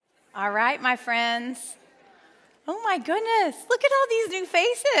All right, my friends. Oh my goodness, look at all these new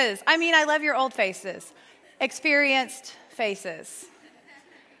faces. I mean, I love your old faces, experienced faces.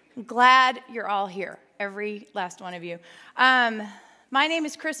 I'm glad you're all here, every last one of you. My name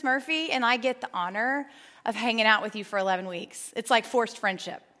is Kris Murphy, and I get the honor of hanging out with you for 11 weeks. It's like forced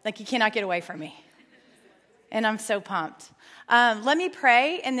friendship. Like you cannot get away from me. And I'm so pumped. Let me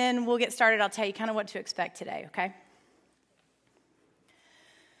pray, and then we'll get started. I'll tell you kind of what to expect today, okay?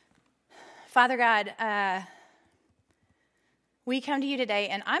 Father God, we come to you today,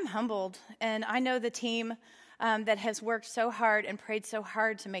 and I'm humbled, and I know the team that has worked so hard and prayed so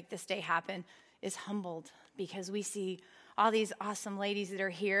hard to make this day happen is humbled because we see all these awesome ladies that are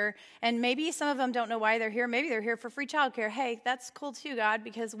here, and maybe some of them don't know why they're here. Maybe they're here for free childcare. Hey, that's cool too, God,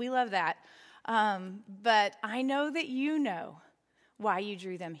 because we love that. But I know that you know why you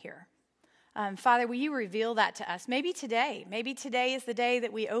drew them here. Father, will you reveal that to us? Maybe today is the day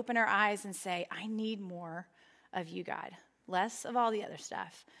that we open our eyes and say, I need more of you, God, less of all the other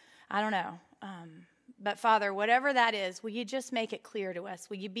stuff. I don't know. But Father, whatever that is, will you just make it clear to us?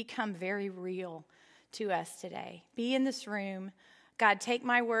 Will you become very real to us today? Be in this room. God, take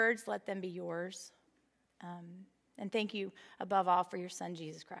my words, let them be yours. And thank you above all for your son,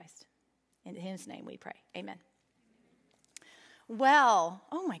 Jesus Christ. In his name we pray. Amen. Well,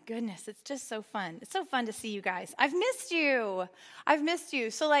 oh my goodness, it's just so fun. It's so fun to see you guys. I've missed you.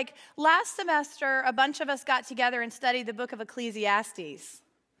 So like last semester, a bunch of us got together and studied the book of Ecclesiastes.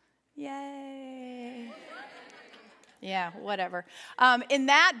 Yay. Yeah, whatever. In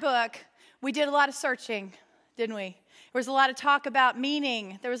that book, we did a lot of searching, didn't we? There was a lot of talk about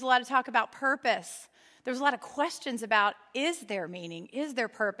meaning. There was a lot of talk about purpose. There was a lot of questions about, is there meaning? Is there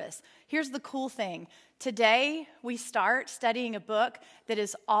purpose? Here's the cool thing. Today, we start studying a book that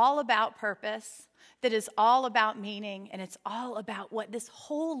is all about purpose, that is all about meaning, and it's all about what this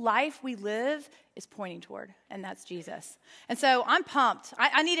whole life we live is pointing toward, and that's Jesus. And so I'm pumped.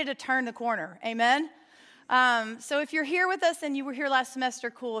 I needed to turn the corner. Amen? So if you're here with us and you were here last semester,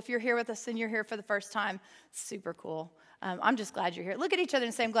 cool. If you're here with us and you're here for the first time, super cool. I'm just glad you're here. Look at each other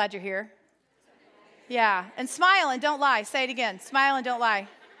and say, I'm glad you're here. Yeah, and smile and don't lie. Say it again. Smile and don't lie.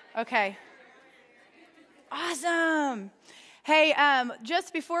 Okay. Awesome. Hey,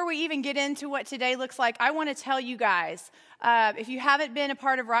 just before we even get into what today looks like, I want to tell you guys, if you haven't been a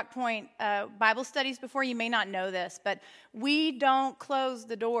part of Rock Point Bible studies before, you may not know this, but we don't close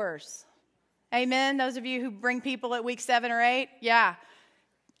the doors. Amen? Those of you who bring people at week 7 or 8, yeah.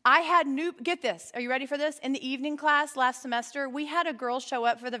 Get this, are you ready for this? In the evening class last semester, we had a girl show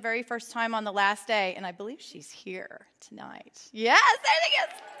up for the very first time on the last day, and I believe she's here tonight. Yes, there she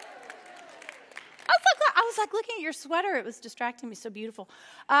is. I was like looking at your sweater. It was distracting me, so beautiful.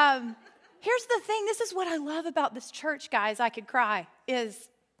 Here's the thing. This is what I love about this church, guys. I could cry, is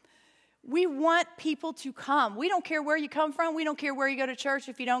we want people to come. We don't care where you come from. We don't care where you go to church.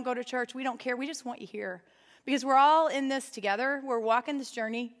 If you don't go to church, we don't care. We just want you here. Because we're all in this together. We're walking this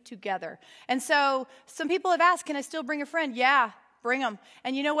journey together. And so some people have asked, can I still bring a friend? Yeah, bring them.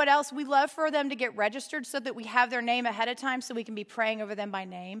 And you know what else? We love for them to get registered so that we have their name ahead of time so we can be praying over them by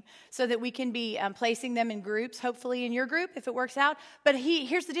name, so that we can be placing them in groups, hopefully in your group if it works out. But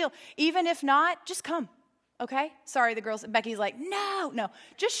here's the deal. Even if not, just come, okay? Sorry, the girls. Becky's like, no,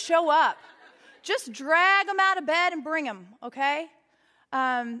 just show up. Just drag them out of bed and bring them, okay?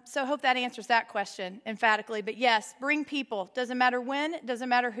 So I hope that answers that question emphatically. But yes, bring people. Doesn't matter when, doesn't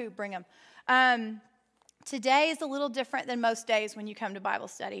matter who, bring them. Today is a little different than most days when you come to Bible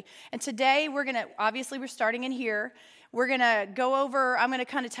study. And today we're starting in here. We're going to go over, I'm going to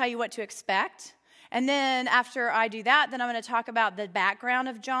kind of tell you what to expect. And then after I do that, then I'm going to talk about the background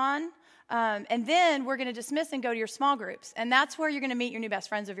of John. And then we're going to dismiss and go to your small groups. And that's where you're going to meet your new best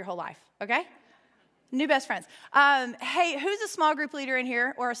friends of your whole life, okay? New best friends. Hey, who's a small group leader in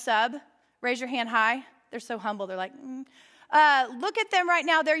here or a sub? Raise your hand high. They're so humble. They're like, look at them right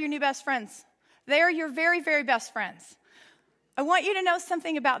now. They're your new best friends. They are your very, very best friends. I want you to know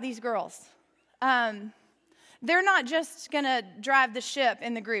something about these girls. They're not just going to drive the ship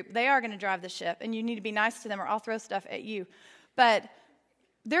in the group. They are going to drive the ship, and you need to be nice to them or I'll throw stuff at you. But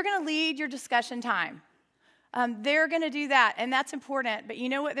they're going to lead your discussion time. They're going to do that, and that's important. But you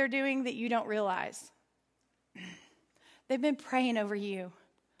know what they're doing that you don't realize? They've been praying over you.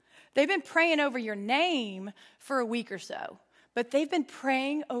 They've been praying over your name for a week or so. But they've been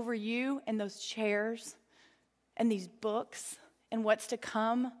praying over you and those chairs and these books and what's to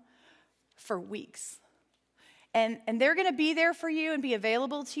come for weeks. And they're going to be there for you and be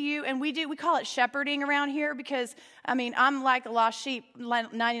available to you. And we call it shepherding around here because, I'm like a lost sheep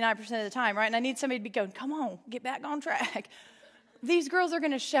 99% of the time, right? And I need somebody to be going, come on, get back on track. These girls are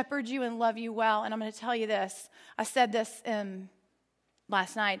going to shepherd you and love you well. And I'm going to tell you this. I said this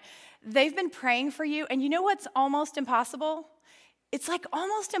last night. They've been praying for you. And you know what's almost impossible? It's like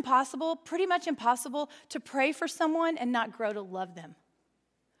almost impossible, pretty much impossible, to pray for someone and not grow to love them.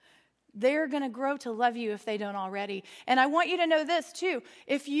 They're going to grow to love you if they don't already. And I want you to know this too.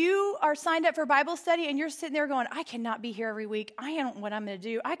 If you are signed up for Bible study and you're sitting there going, I cannot be here every week. I don't know what I'm going to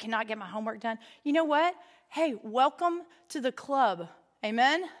do. I cannot get my homework done. You know what? Hey, welcome to the club.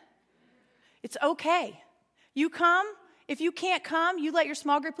 Amen? It's okay. You come. If you can't come, you let your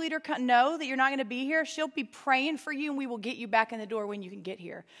small group leader know that you're not going to be here. She'll be praying for you, and we will get you back in the door when you can get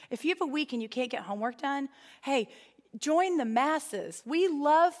here. If you have a week and you can't get homework done, hey, join the masses. We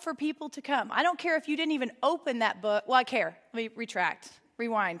love for people to come. I don't care if you didn't even open that book. Well, I care. Let me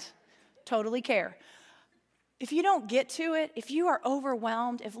rewind. Totally care. If you don't get to it, if you are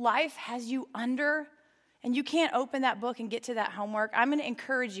overwhelmed, if life has you under and you can't open that book and get to that homework, I'm going to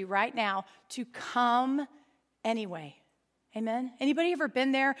encourage you right now to come anyway. Amen? Anybody ever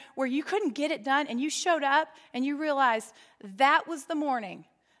been there where you couldn't get it done and you showed up and you realized that was the morning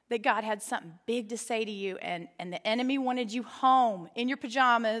that God had something big to say to you and the enemy wanted you home in your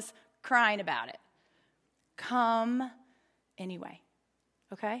pajamas crying about it? Come anyway.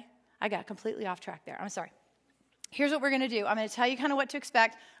 Okay? I got completely off track there. I'm sorry. Here's what we're going to do. I'm going to tell you kind of what to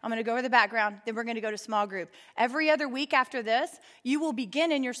expect. I'm going to go over the background. Then we're going to go to small group. Every other week after this, you will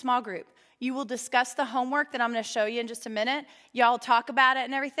begin in your small group. You will discuss the homework that I'm going to show you in just a minute. Y'all talk about it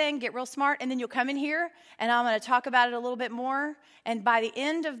and everything, get real smart, and then you'll come in here, and I'm going to talk about it a little bit more. And by the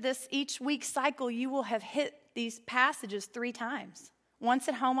end of this each week cycle, you will have hit these passages 3 times. Once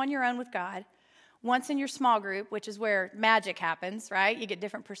at home on your own with God, once in your small group, which is where magic happens, right? You get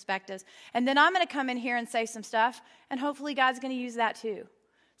different perspectives. And then I'm going to come in here and say some stuff, and hopefully God's going to use that too.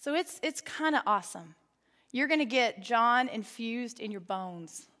 So it's kind of awesome. You're going to get John infused in your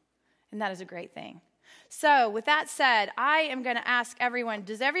bones. And that is a great thing. So with that said, I am going to ask everyone,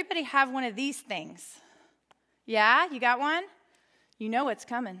 does everybody have one of these things? Yeah, you got one? You know what's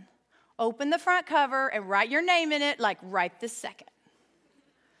coming. Open the front cover and write your name in it like right this second.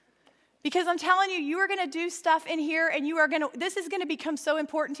 Because I'm telling you, you are going to do stuff in here and this is going to become so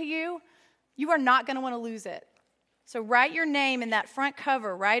important to you, you are not going to want to lose it. So write your name in that front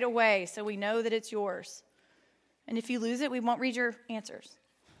cover right away so we know that it's yours. And if you lose it, we won't read your answers.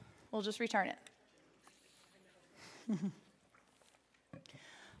 We'll just return it.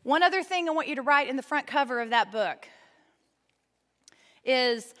 One other thing I want you to write in the front cover of that book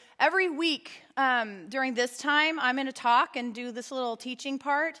is every week during this time, I'm going to talk and do this little teaching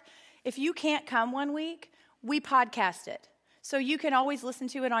part. If you can't come one week, we podcast it. So you can always listen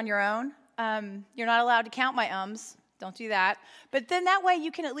to it on your own. You're not allowed to count my ums. Don't do that. But then that way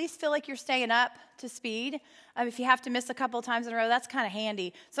you can at least feel like you're staying up to speed. If you have to miss a couple of times in a row, that's kind of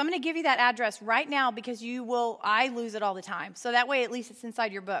handy. So I'm going to give you that address right now because I lose it all the time. So that way at least it's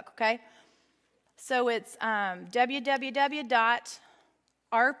inside your book, okay? So it's www.rpc,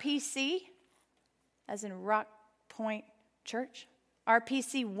 as in Rock Point Church,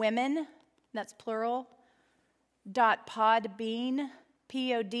 RPC Women, that's plural, .podbean,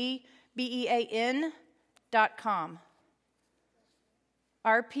 PODBEAN.com.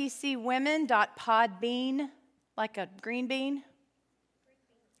 rpcwomen.podbean, like a green bean.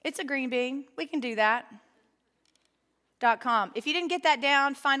 It's a green bean. We can do that. .com. If you didn't get that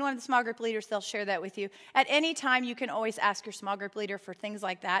down, find one of the small group leaders. They'll share that with you. At any time, you can always ask your small group leader for things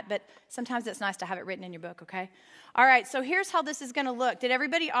like that, but sometimes it's nice to have it written in your book, okay? All right, so here's how this is going to look. Did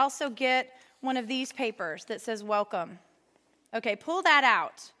everybody also get one of these papers that says welcome? Okay, pull that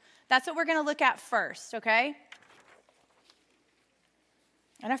out. That's what we're going to look at first, okay?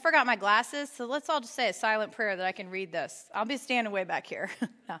 And I forgot my glasses, so let's all just say a silent prayer that I can read this. I'll be standing way back here.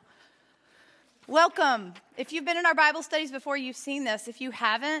 No. Welcome. If you've been in our Bible studies before, you've seen this. If you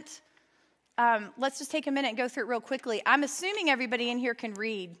haven't, let's just take a minute and go through it real quickly. I'm assuming everybody in here can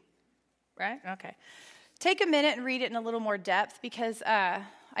read, right? Okay. Take a minute and read it in a little more depth because I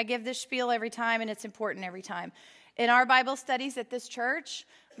give this spiel every time and it's important every time. In our Bible studies at this church,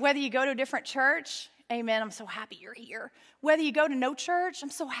 whether you go to a different church, amen, I'm so happy you're here. Whether you go to no church,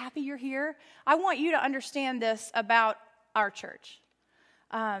 I'm so happy you're here. I want you to understand this about our church.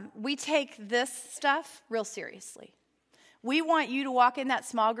 We take this stuff real seriously. We want you to walk in that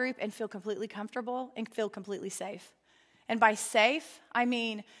small group and feel completely comfortable and feel completely safe. And by safe, I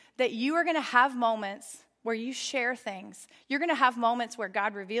mean that you are going to have moments where you share things. You're going to have moments where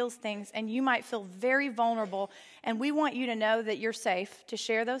God reveals things, and you might feel very vulnerable. And we want you to know that you're safe to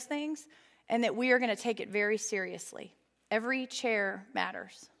share those things and that we are going to take it very seriously. Every chair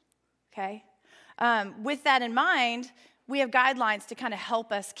matters, okay? With that in mind, we have guidelines to kind of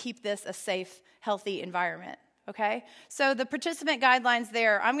help us keep this a safe, healthy environment, okay? So the participant guidelines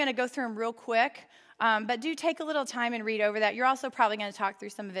there, I'm going to go through them real quick, but do take a little time and read over that. You're also probably going to talk through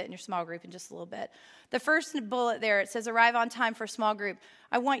some of it in your small group in just a little bit. The first bullet there, it says arrive on time for small group.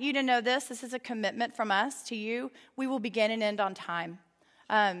 I want you to know this. This is a commitment from us to you. We will begin and end on time.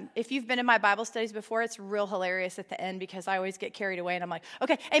 If you've been in my Bible studies before, it's real hilarious at the end because I always get carried away and I'm like,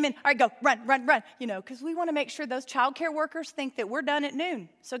 okay, amen, all right, go, run, because we want to make sure those child care workers think that we're done at noon.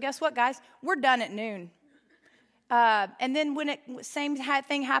 So guess what, guys? We're done at noon. And then when same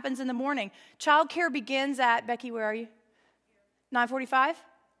thing happens in the morning. Child care begins at, Becky, where are you? 9:45?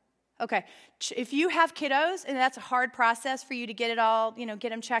 Okay. If you have kiddos and that's a hard process for you to get it all, get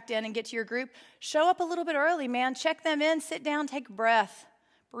them checked in and get to your group, show up a little bit early, man. Check them in, sit down, take a breath.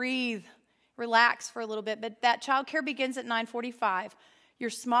 Breathe, relax for a little bit, but that childcare begins at 9:45. Your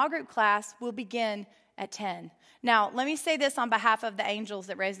small group class will begin at 10. Now, let me say this on behalf of the angels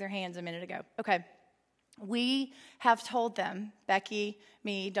that raised their hands a minute ago. Okay, we have told them, Becky,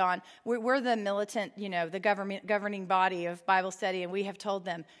 me, Dawn, we're the militant, the governing body of Bible study, and we have told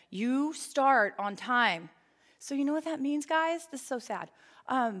them, you start on time. So you know what that means, guys? This is so sad.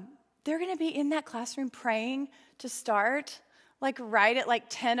 They're going to be in that classroom praying to start right at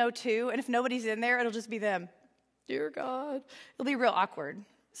 10:02, and if nobody's in there, it'll just be them. Dear God. It'll be real awkward.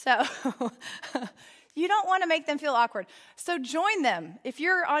 So you don't want to make them feel awkward. So join them. If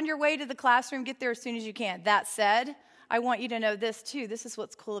you're on your way to the classroom, get there as soon as you can. That said, I want you to know this too. This is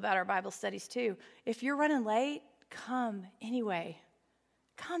what's cool about our Bible studies too. If you're running late, come anyway.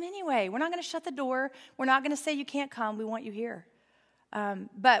 Come anyway. We're not going to shut the door. We're not going to say you can't come. We want you here.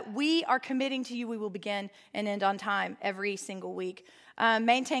 But we are committing to you, we will begin and end on time every single week.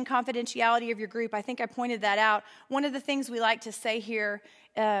 Maintain confidentiality of your group. I think I pointed that out. One of the things we like to say here,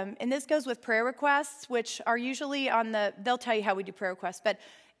 and this goes with prayer requests, which are usually they'll tell you how we do prayer requests, but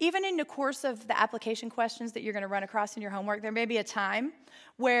even in the course of the application questions that you're going to run across in your homework, there may be a time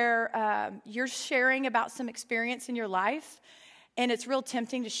where you're sharing about some experience in your life, and it's real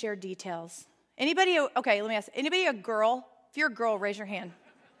tempting to share details. Okay, let me ask, anybody a girl? If you're a girl, raise your hand.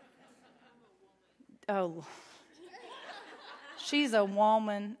 Oh, she's a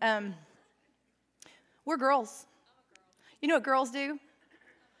woman. We're girls. You know what girls do?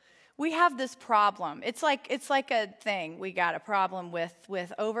 We have this problem. It's like a thing. We got a problem with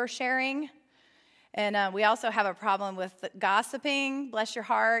oversharing, and we also have a problem with gossiping. Bless your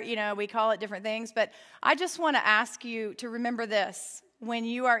heart. We call it different things. But I just want to ask you to remember this. When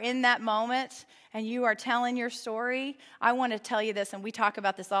you are in that moment and you are telling your story, I want to tell you this, and we talk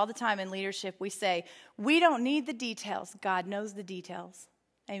about this all the time in leadership. We say, we don't need the details. God knows the details.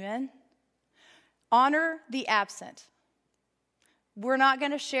 Amen? Honor the absent. We're not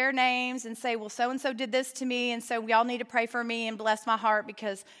going to share names and say, well, so-and-so did this to me, and so y'all need to pray for me and bless my heart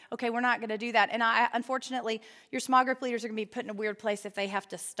because, okay, we're not going to do that. And unfortunately, your small group leaders are going to be put in a weird place if they have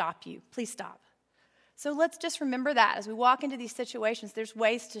to stop you. Please stop. So let's just remember that as we walk into these situations, there's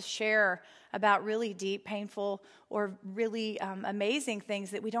ways to share about really deep, painful, or really amazing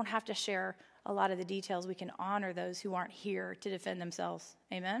things that we don't have to share a lot of the details. We can honor those who aren't here to defend themselves.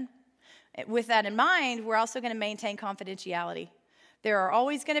 Amen? With that in mind, we're also going to maintain confidentiality. There are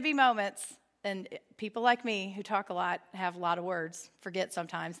always going to be moments, and people like me who talk a lot, have a lot of words, forget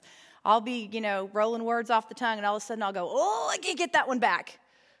sometimes. I'll be, rolling words off the tongue, and all of a sudden I'll go, I can't get that one back.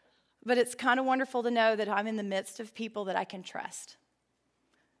 But it's kind of wonderful to know that I'm in the midst of people that I can trust.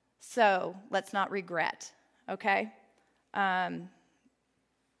 So let's not regret, okay? The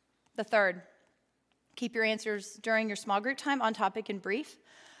third, keep your answers during your small group time on topic and brief.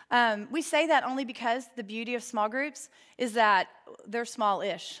 We say that only because the beauty of small groups is that they're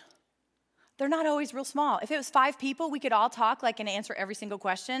small-ish. They're not always real small. If it was 5 people, we could all talk and answer every single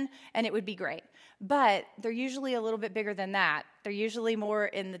question, and it would be great. But they're usually a little bit bigger than that. They're usually more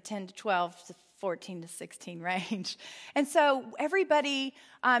in the 10 to 12 to 14 to 16 range. And so everybody,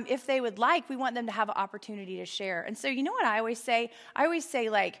 if they would like, we want them to have an opportunity to share. And so you know what I always say? I always say,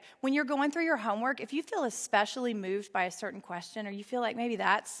 when you're going through your homework, if you feel especially moved by a certain question, or you feel like maybe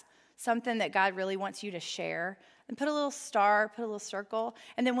that's something that God really wants you to share, then put a little star, put a little circle.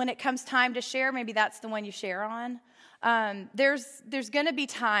 And then when it comes time to share, maybe that's the one you share on. There's going to be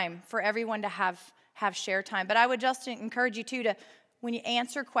time for everyone to have share time. But I would just encourage you to, when you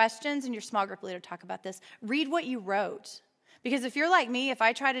answer questions, and your small group leader talk about this, read what you wrote. Because if you're like me, if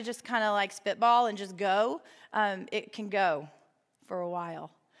I try to just kind of spitball and just go, it can go for a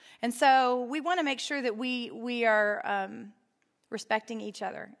while. And so we want to make sure that we are respecting each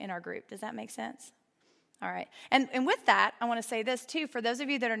other in our group. Does that make sense? All right. And with that, I want to say this too. For those of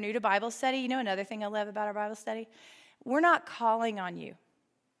you that are new to Bible study, another thing I love about our Bible study? we're not calling on you,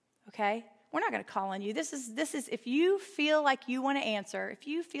 okay? We're not going to call on you. This is if you feel like you want to answer, if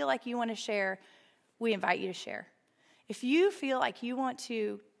you feel like you want to share, we invite you to share. If you feel like you want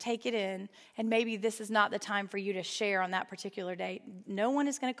to take it in, and maybe this is not the time for you to share on that particular day, no one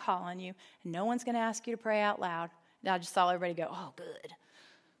is going to call on you, and no one's going to ask you to pray out loud. Now I just saw everybody go, oh, good.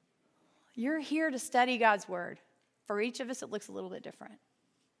 You're here to study God's word. For each of us, it looks a little bit different.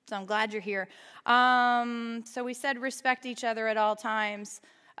 So I'm glad you're here. So we said respect each other at all times.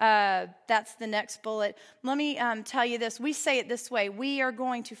 That's the next bullet. Let me tell you this. We say it this way. We are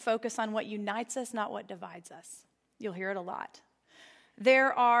going to focus on what unites us, not what divides us. You'll hear it a lot.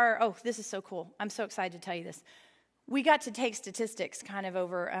 This is so cool. I'm so excited to tell you this. We got to take statistics kind of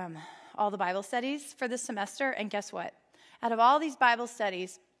over all the Bible studies for this semester, and guess what? Out of all these Bible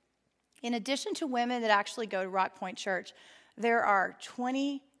studies, in addition to women that actually go to Rock Point Church, there are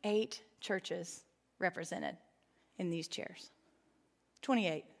 28 churches represented in these chairs.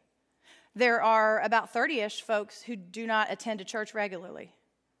 28. There are about 30-ish folks who do not attend a church regularly.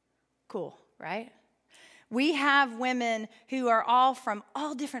 Cool, right? We have women who are all from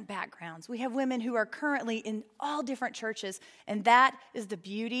all different backgrounds. We have women who are currently in all different churches, and that is the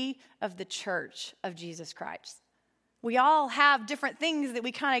beauty of the church of Jesus Christ. We all have different things that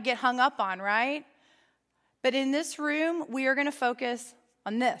we kind of get hung up on, right? But in this room, we are going to focus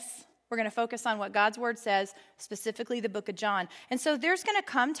on this. We're going to focus on what God's word says, specifically the book of John. And so there's going to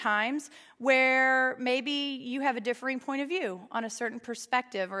come times where maybe you have a differing point of view on a certain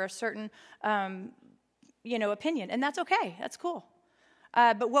perspective or a certain opinion. And that's okay. That's cool.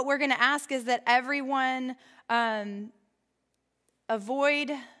 But what we're going to ask is that everyone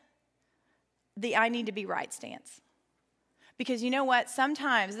avoid the I need to be right stance. Because you know what?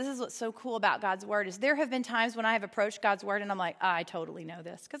 Sometimes, this is what's so cool about God's word, is there have been times when I have approached God's word and I'm like, I totally know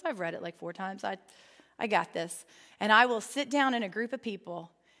this because I've read it like 4 times. I got this. And I will sit down in a group of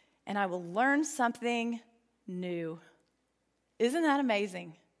people and I will learn something new. Isn't that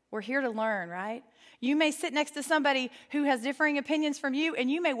amazing? We're here to learn, right? You may sit next to somebody who has differing opinions from you,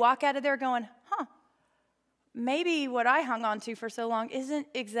 and you may walk out of there going, maybe what I hung on to for so long isn't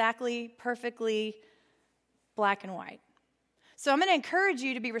exactly perfectly black and white. So I'm going to encourage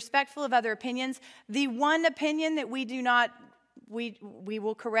you to be respectful of other opinions. The one opinion that we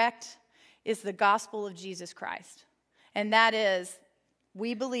will correct is the gospel of Jesus Christ. And that is,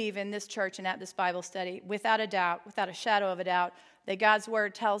 we believe in this church and at this Bible study, without a doubt, without a shadow of a doubt, that God's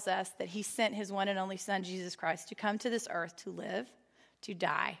word tells us that he sent his one and only son, Jesus Christ, to come to this earth to live, to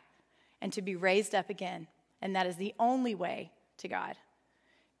die, and to be raised up again. And that is the only way to God.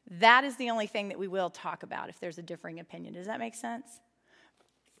 That is the only thing that we will talk about if there's a differing opinion. Does that make sense?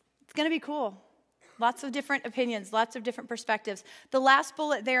 It's going to be cool. Lots of different opinions, lots of different perspectives. The last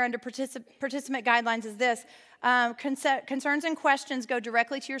bullet there under participant guidelines is this. Concerns and questions go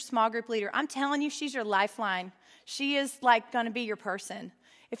directly to your small group leader. I'm telling you, she's your lifeline. She is like going to be your person.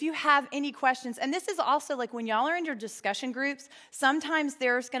 If you have any questions, and this is also like when y'all are in your discussion groups, sometimes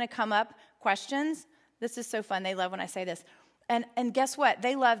there's going to come up questions. This is so fun. They love when I say this. And guess what?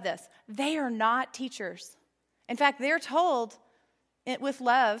 They love this. They are not teachers. In fact, they're told with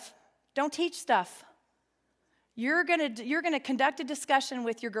love, don't teach stuff. You're going to conduct a discussion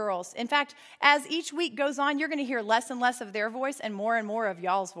with your girls. In fact, as each week goes on, you're going to hear less and less of their voice and more of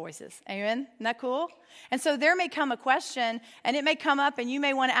y'all's voices. Amen? Isn't that cool? And so there may come a question, and it may come up, and you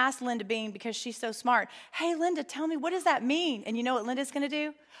may want to ask Linda Bean because she's so smart. Hey, Linda, tell me, what does that mean? And you know what Linda's going to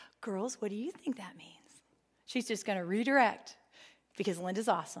do? Girls, what do you think that means? She's just going to redirect because Linda's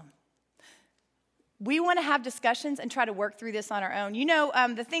awesome. We want to have discussions and try to work through this on our own. You know,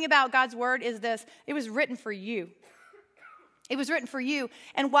 the thing about God's word is this. It was written for you. It was written for you.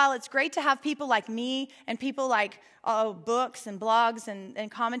 And while it's great to have people like me and people like books and blogs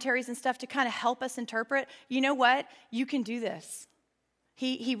and commentaries and stuff to kind of help us interpret, you know what? You can do this.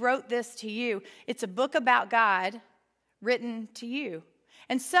 He wrote this to you. It's a book about God written to you.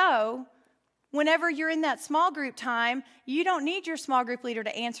 And so whenever you're in that small group time, you don't need your small group leader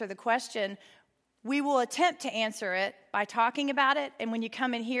to answer the question. We will attempt to answer it by talking about it. And when you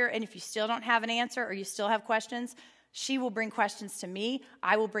come in here, and if you still don't have an answer or you still have questions, she will bring questions to me.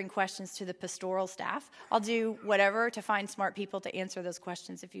 I will bring questions to the pastoral staff. I'll do whatever to find smart people to answer those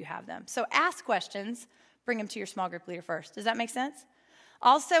questions if you have them. So ask questions. Bring them to your small group leader first. Does that make sense?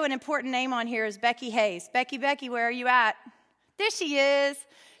 Also, an important name on here is Becky Hayes. Becky, where are you at? There she is.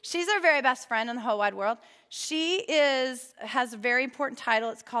 She's our very best friend in the whole wide world. She has a very important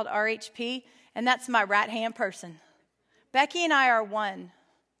title. It's called RHP. And that's my right-hand person. Becky and I are one.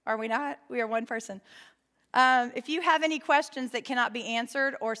 Are we not? We are one person. If you have any questions that cannot be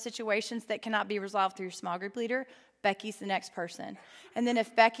answered or situations that cannot be resolved through your small group leader, Becky's the next person. And then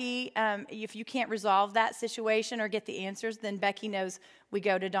if Becky, if you can't resolve that situation or get the answers, then Becky knows we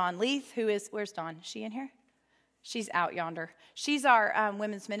go to Dawn Leith, where's Dawn? Is she in here? She's out yonder. She's our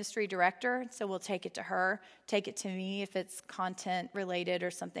women's ministry director, so we'll take it to her, take it to me if it's content related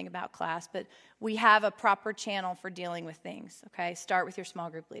or something about class. But we have a proper channel for dealing with things, okay? Start with your small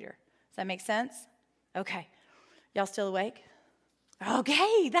group leader. Does that make sense? Okay. Y'all still awake?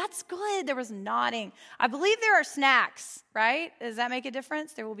 Okay, that's good. There was nodding. I believe there are snacks, right? Does that make a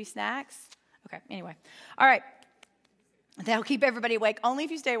difference? There will be snacks? Okay, anyway. All right. That'll keep everybody awake. Only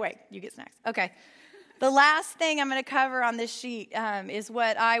if you stay awake, you get snacks. Okay. The last thing I'm going to cover on this sheet is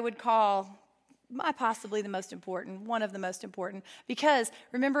what I would call possibly the most important, one of the most important. Because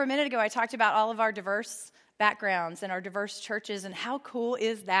remember a minute ago I talked about all of our diverse backgrounds and our diverse churches, and how cool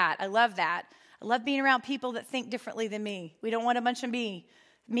is that? I love that. I love being around people that think differently than me. We don't want a bunch of me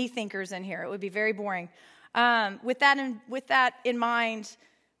thinkers in here. It would be very boring. With that in mind,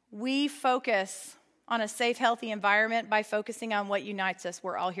 we focus on a safe, healthy environment by focusing on what unites us.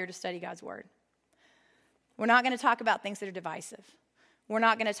 We're all here to study God's Word. We're not going to talk about things that are divisive. We're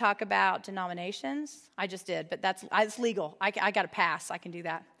not going to talk about denominations. I just did, but it's legal. I got to pass. I can do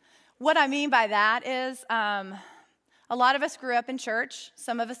that. What I mean by that is a lot of us grew up in church.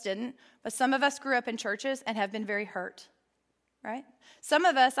 Some of us didn't, but some of us grew up in churches and have been very hurt, right? Some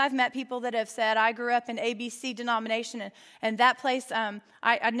of us, I've met people that have said, I grew up in ABC denomination, and that place,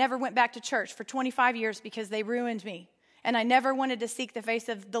 I never went back to church for 25 years because they ruined me. And I never wanted to seek the face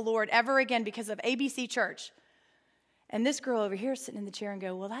of the Lord ever again because of ABC church. And this girl over here sitting in the chair and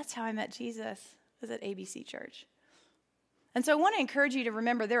go, well, that's how I met Jesus, was at ABC church. And so I want to encourage you to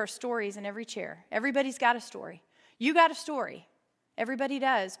remember there are stories in every chair. Everybody's got a story. You got a story. Everybody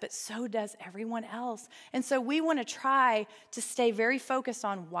does, but so does everyone else. And so we want to try to stay very focused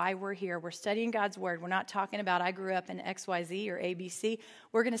on why we're here. We're studying God's Word. We're not talking about I grew up in XYZ or ABC.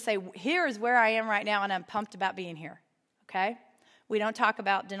 We're going to say, here is where I am right now, and I'm pumped about being here. Okay? We don't talk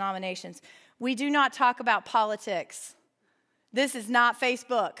about denominations. We do not talk about politics. This is not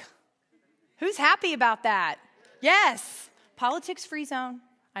Facebook. Who's happy about that? Yes. Politics free zone.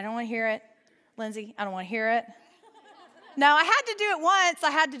 I don't want to hear it. Lindsay, I don't want to hear it. No, I had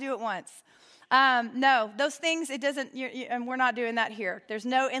to do it once. No, those things, it doesn't, and we're not doing that here.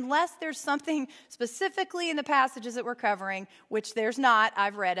 Unless there's something specifically in the passages that we're covering, which there's not,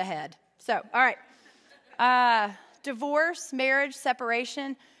 I've read ahead. So, all right. Divorce, marriage,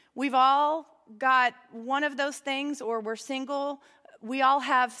 separation, we've all got one of those things, or we're single. We all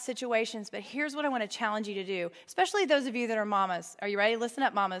have situations, but here's what I want to challenge you to do, especially those of you that are mamas. Are you ready? Listen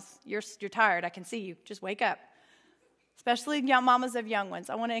up, mamas. You're tired. I can see you. Just wake up. Especially young mamas of young ones.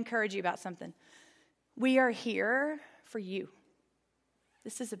 I want to encourage you about something. We are here for you.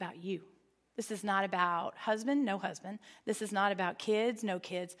 This is about you. This is not about husband, no husband. This is not about kids, no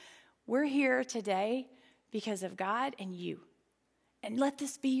kids. We're here today because of God and you. And let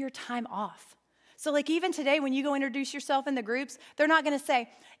this be your time off. So like even today when you go introduce yourself in the groups, they're not going to say,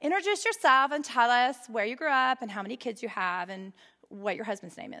 introduce yourself and tell us where you grew up and how many kids you have and what your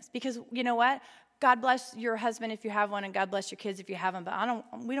husband's name is. Because you know what? God bless your husband if you have one, and God bless your kids if you have them, but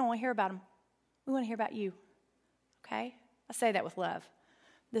we don't want to hear about them. We want to hear about you. Okay? I say that with love.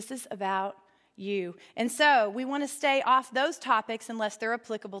 This is about you. And so we want to stay off those topics unless they're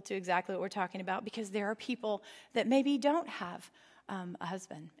applicable to exactly what we're talking about, because there are people that maybe don't have a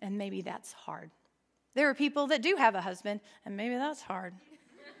husband, and maybe that's hard. There are people that do have a husband, and maybe that's hard.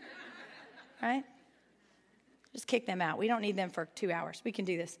 Right? Just kick them out. We don't need them for 2 hours. We can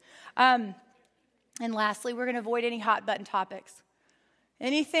do this. And lastly, we're going to avoid any hot button topics.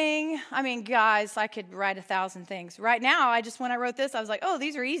 Anything, guys, I could write 1,000 things. Right now, when I wrote this, I was like, oh,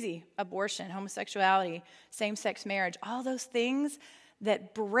 these are easy. Abortion, homosexuality, same-sex marriage, all those things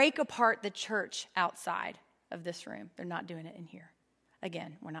that break apart the church outside of this room. They're not doing it in here.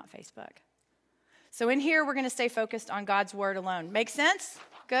 Again, we're not Facebook. So in here, we're going to stay focused on God's Word alone. Make sense?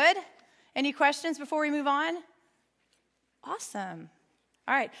 Good? Any questions before we move on? Awesome.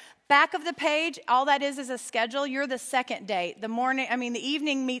 All right. Back of the page, all that is a schedule. You're the second date. The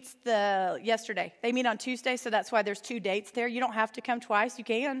evening meets yesterday. They meet on Tuesday, so that's why there's 2 dates there. You don't have to come twice. You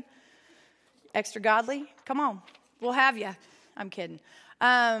can. Extra godly. Come on. We'll have you. I'm kidding.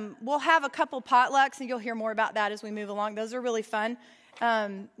 We'll have a couple potlucks, and you'll hear more about that as we move along. Those are really fun.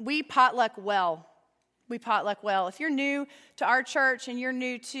 We potluck well. If you're new to our church and you're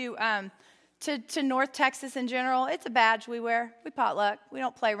new to North Texas in general, it's a badge we wear. We potluck. We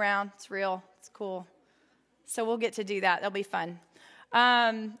don't play around. It's real. It's cool. So we'll get to do that. That'll be fun.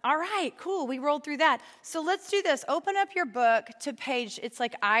 All right, cool. We rolled through that. So let's do this. Open up your book to page, it's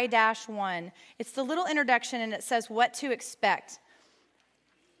like I-1. It's the little introduction, and it says what to expect.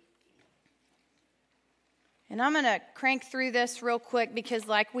 And I'm going to crank through this real quick because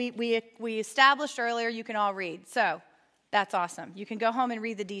like we established earlier, you can all read. So that's awesome. You can go home and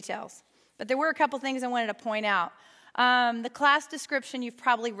read the details. But there were a couple things I wanted to point out. The class description, you've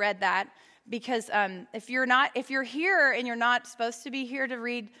probably read that because if you're here and you're not supposed to be here to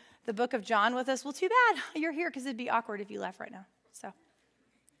read the book of John with us, well, too bad. You're here because it'd be awkward if you left right now. So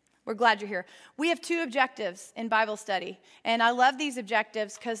we're glad you're here. We have 2 objectives in Bible study, and I love these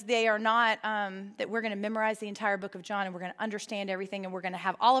objectives because they are not that we're going to memorize the entire book of John and we're going to understand everything and we're going to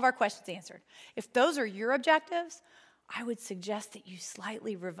have all of our questions answered. If those are your objectives, I would suggest that you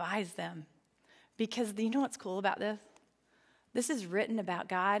slightly revise them because you know what's cool about this? This is written about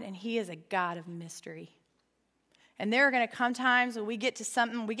God, and he is a God of mystery. And there are going to come times when we get to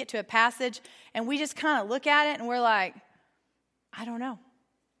something, we get to a passage, and we just kind of look at it and we're like, I don't know.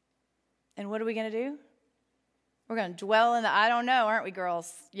 And what are we going to do? We're going to dwell in the I don't know, aren't we,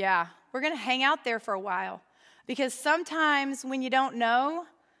 girls? Yeah. We're going to hang out there for a while. Because sometimes when you don't know,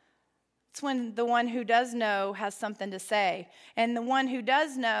 it's when the one who does know has something to say. And the one who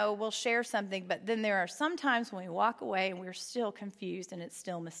does know will share something. But then there are some times when we walk away and we're still confused and it's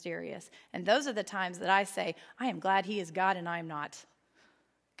still mysterious. And those are the times that I say, I am glad he is God and I am not.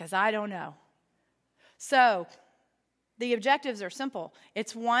 Because I don't know. So the objectives are simple.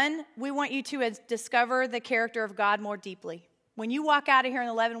 It's 1, we want you to discover the character of God more deeply. When you walk out of here in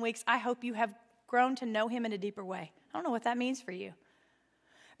 11 weeks, I hope you have grown to know him in a deeper way. I don't know what that means for you.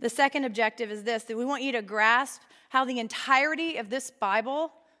 The second objective is this, that we want you to grasp how the entirety of this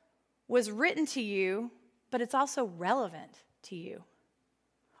Bible was written to you, but it's also relevant to you.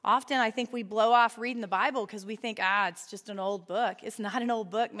 Often I think we blow off reading the Bible because we think, it's just an old book. It's not an old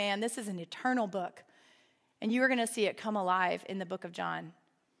book, man. This is an eternal book. And you are going to see it come alive in the book of John.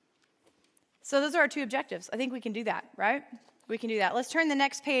 So those are our 2 objectives. I think we can do that, right? We can do that. Let's turn the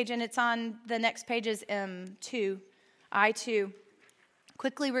next page, and it's on the next page is I2.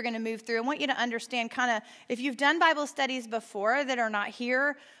 Quickly, we're going to move through. I want you to understand kind of, if you've done Bible studies before that are not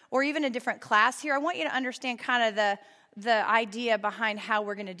here, or even a different class here, I want you to understand kind of the idea behind how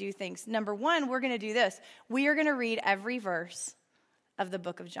we're going to do things. Number 1, we're going to do this. We are going to read every verse of the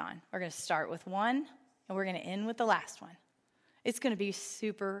book of John. We're going to start with 1, and we're going to end with the last one. It's going to be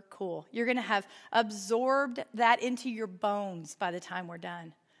super cool. You're going to have absorbed that into your bones by the time we're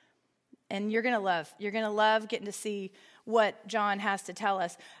done. And you're going to love getting to see what John has to tell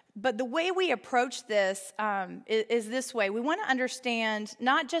us. But the way we approach this is this way. We want to understand,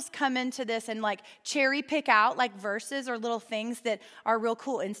 not just come into this and like cherry pick out like verses or little things that are real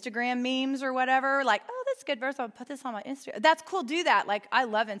cool Instagram memes or whatever. Like, oh, that's a good verse. I'll put this on my Instagram. That's cool. Do that. Like, I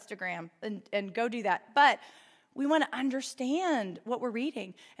love Instagram and go do that. But we want to understand what we're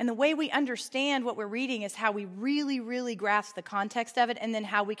reading. And the way we understand what we're reading is how we really, really grasp the context of it and then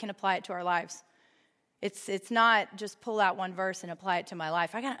how we can apply it to our lives. It's not just pull out one verse and apply it to my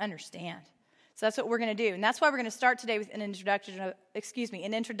life. I got to understand. So that's what we're going to do. And that's why we're going to start today with an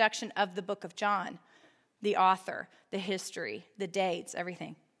introduction of the book of John, the author, the history, the dates,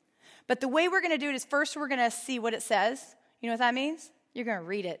 everything. But the way we're going to do it is first we're going to see what it says. You know what that means? You're going to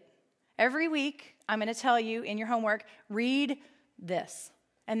read it. Every week, I'm going to tell you in your homework, read this.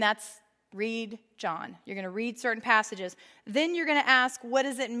 And that's read John. You're going to read certain passages. Then you're going to ask, what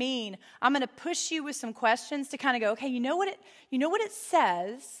does it mean? I'm going to push you with some questions to kind of go, okay, you know what it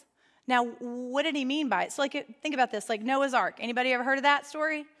says. Now, what did he mean by it? So think about this, like Noah's Ark. Anybody ever heard of that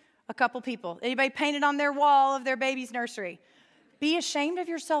story? A couple people. Anybody painted on their wall of their baby's nursery? Be ashamed of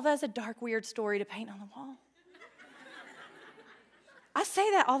yourself. That's a dark, weird story to paint on the wall. I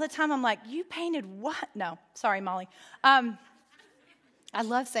say that all the time. I'm like, you painted what? No, sorry, Molly. I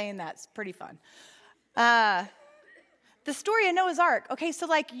love saying that. It's pretty fun. The story of Noah's Ark. Okay, so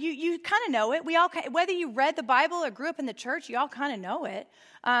like you kind of know it. We all, whether you read the Bible or grew up in the church, you all kind of know it.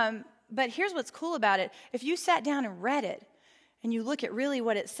 But here's what's cool about it. If you sat down and read it and you look at really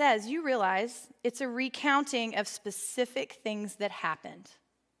what it says, you realize it's a recounting of specific things that happened.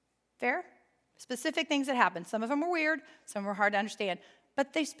 Fair? Specific things that happened. Some of them were weird. Some were hard to understand.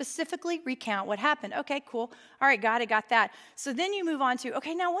 But they specifically recount what happened. Okay, cool. All right, got that. So then you move on to,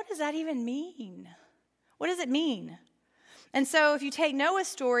 okay, now what does that even mean? What does it mean? And so if you take Noah's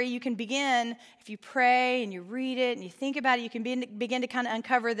story, you can begin, if you pray and you read it and you think about it, you can begin to kind of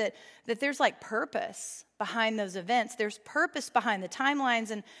uncover that there's like purpose behind those events. There's purpose behind the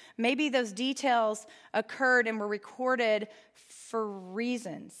timelines, and maybe those details occurred and were recorded for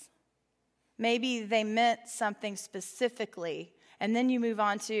reasons. Maybe they meant something specifically. And then you move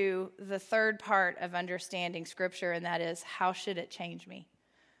on to the third part of understanding Scripture, and that is, how should it change me?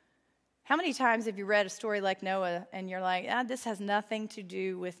 How many times have you read a story like Noah and you're like, this has nothing to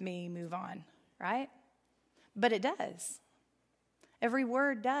do with me, move on, right? But it does. Every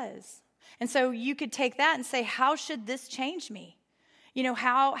word does. And so you could take that and say, how should this change me? You know,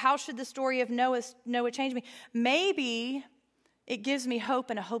 how should the story of Noah change me? Maybe it gives me hope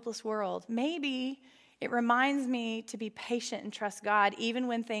in a hopeless world. Maybe it reminds me to be patient and trust God even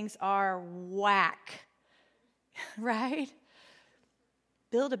when things are whack, right?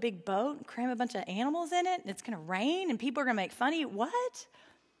 Build a big boat and cram a bunch of animals in it, and it's going to rain, and people are going to make fun of you. What?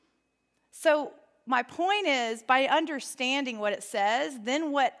 So my point is, by understanding what it says,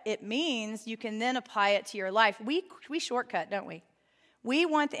 then what it means, you can then apply it to your life. We shortcut, don't we? We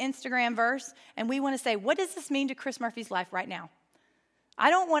want the Instagram verse, and we want to say, what does this mean to Kris Murphy's life right now? I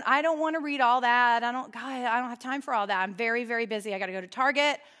don't want to read all that. I don't have time for all that. I'm very, very busy. I got to go to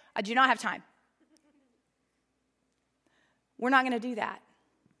Target. I do not have time. We're not going to do that.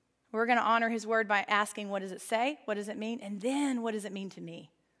 We're going to honor his word by asking, what does it say? What does it mean? And then what does it mean to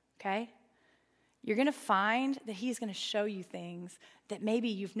me? Okay? You're going to find that he's going to show you things that maybe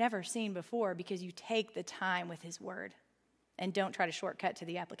you've never seen before because you take the time with his word and don't try to shortcut to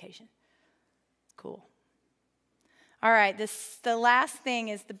the application. Cool. All right, the last thing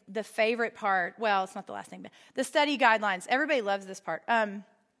is the favorite part. Well, it's not the last thing, but the study guidelines. Everybody loves this part.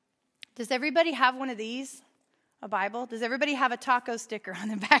 Does everybody have one of these? A Bible? Does everybody have a taco sticker on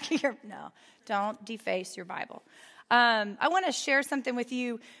the back of your... No, don't deface your Bible. I want to share something with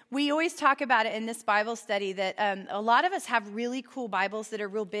you. We always talk about it in this Bible study that a lot of us have really cool Bibles that are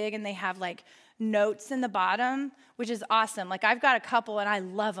real big and they have like notes in the bottom, which is awesome. Like I've got a couple and I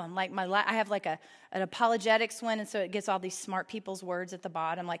love them. Like I have like an apologetics one, and so it gets all these smart people's words at the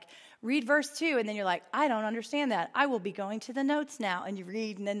bottom. Like read verse 2, and then you're like, I don't understand that. I will be going to the notes now. And you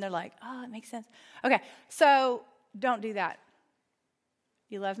read, and then they're like, oh, it makes sense. Okay, so don't do that.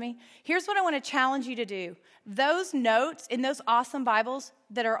 You love me? Here's what I want to challenge you to do. Those notes in those awesome Bibles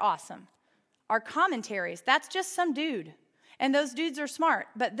that are awesome are commentaries. That's just some dude. And those dudes are smart,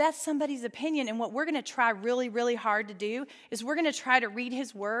 but that's somebody's opinion. And what we're going to try really, really hard to do is we're going to try to read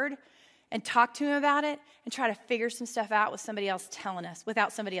his word and talk to him about it and try to figure some stuff out with somebody else telling us,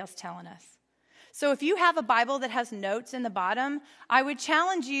 without somebody else telling us. So if you have a Bible that has notes in the bottom, I would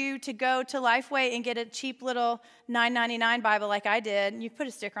challenge you to go to Lifeway and get a cheap little $9.99 Bible like I did. And you put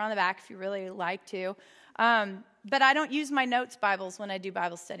a sticker on the back if you really like to. But I don't use my notes Bibles when I do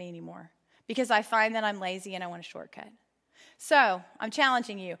Bible study anymore because I find that I'm lazy and I want a shortcut. So I'm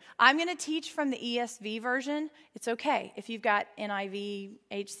challenging you. I'm going to teach from the ESV version. It's okay if you've got NIV,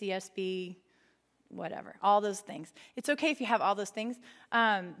 HCSB, whatever, all those things. It's okay if you have all those things,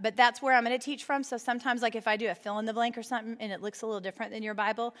 but that's where I'm going to teach from. So sometimes, like if I do a fill in the blank or something and it looks a little different than your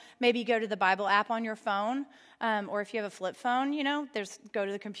Bible, maybe go to the Bible app on your phone, or if you have a flip phone, go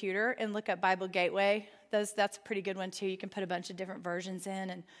to the computer and look up Bible Gateway. That's a pretty good one too. You can put a bunch of different versions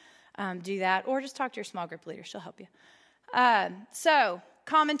in and do that, or just talk to your small group leader. She'll help you. So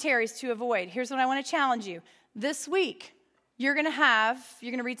commentaries to avoid. Here's what I want to challenge you. This week, you're going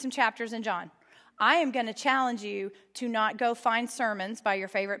to read some chapters in John. I am going to challenge you to not go find sermons by your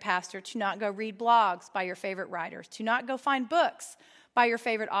favorite pastor, to not go read blogs by your favorite writers, to not go find books by your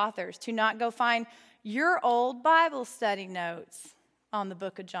favorite authors, to not go find your old Bible study notes on the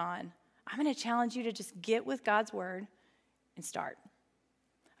book of John. I'm going to challenge you to just get with God's word and start.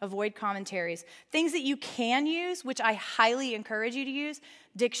 Avoid commentaries. Things that you can use, which I highly encourage you to use.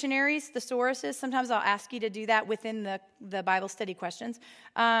 Dictionaries, thesauruses. Sometimes I'll ask you to do that within the Bible study questions.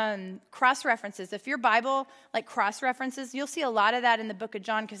 Cross-references. If your Bible cross-references, you'll see a lot of that in the book of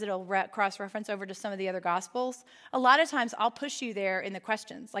John because it'll cross-reference over to some of the other Gospels. A lot of times I'll push you there in the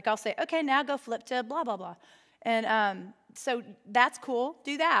questions. Like I'll say, okay, now go flip to blah, blah, blah. And so that's cool.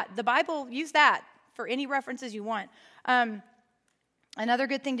 Do that. The Bible, use that for any references you want. Another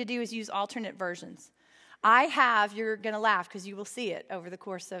good thing to do is use alternate versions. You're going to laugh because you will see it over the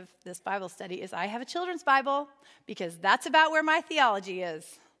course of this Bible study, is I have a children's Bible because that's about where my theology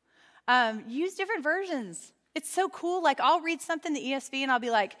is. Use different versions. It's so cool. Like I'll read something, the ESV, and I'll be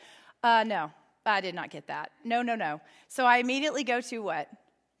like, no, I did not get that. No. So I immediately go to what?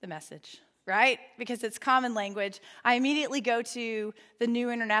 The Message, right? Because it's common language. I immediately go to the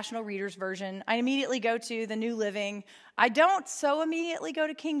New International Reader's Version. I immediately go to the New Living. I don't so immediately go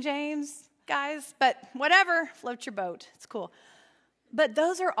to King James, guys, but whatever, float your boat. It's cool. But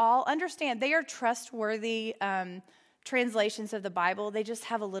those are all, understand, they are trustworthy translations of the Bible. They just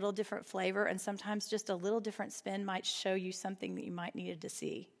have a little different flavor, and sometimes just a little different spin might show you something that you might needed to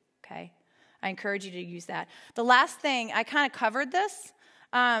see, okay? I encourage you to use that. The last thing, I kind of covered this,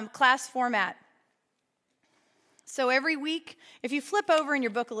 class format. So every week, if you flip over in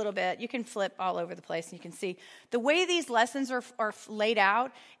your book a little bit, you can flip all over the place and you can see the way these lessons are laid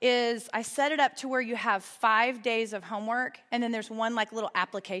out is I set it up to where you have 5 days of homework and then there's one like little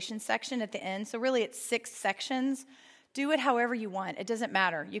application section at the end. So really it's 6 sections. Do it however you want. It doesn't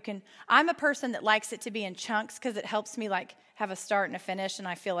matter. I'm a person that likes it to be in chunks because it helps me like have a start and a finish and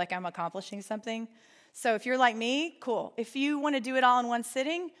I feel like I'm accomplishing something. So if you're like me, cool. If you want to do it all in one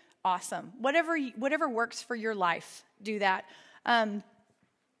sitting, awesome. Whatever works for your life, do that. I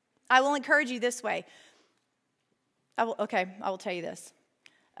will encourage you this way. I will tell you this.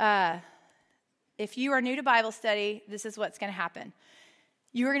 If you are new to Bible study, this is what's going to happen.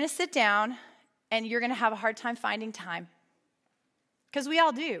 You are going to sit down and you're going to have a hard time finding time. Because we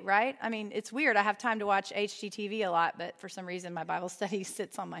all do, right? I mean, it's weird. I have time to watch HGTV a lot, but for some reason my Bible study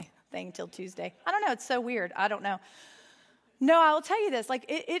sits on my thing till Tuesday. I don't know. It's so weird. I don't know. No, I will tell you this.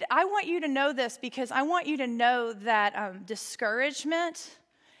 I want you to know this because I want you to know that discouragement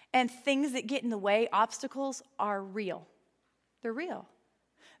and things that get in the way, obstacles, are real. They're real.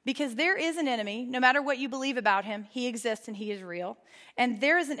 Because there is an enemy, no matter what you believe about him, he exists and he is real. And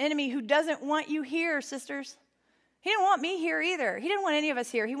there is an enemy who doesn't want you here, sisters. He didn't want me here either. He didn't want any of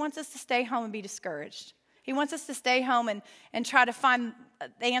us here. He wants us to stay home and be discouraged. He wants us to stay home and try to find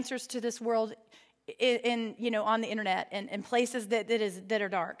answers to this world on the internet and places that are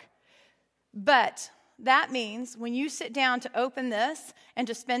dark. But that means when you sit down to open this and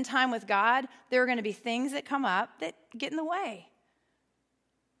to spend time with God, there are going to be things that come up that get in the way.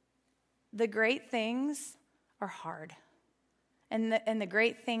 The great things are hard. And the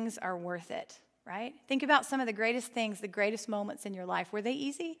great things are worth it, right? Think about some of the greatest things, the greatest moments in your life. Were they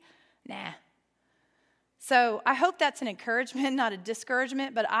easy? Nah. So I hope that's an encouragement, not a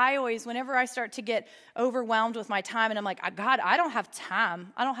discouragement, but I always, whenever I start to get overwhelmed with my time and I'm like, God, I don't have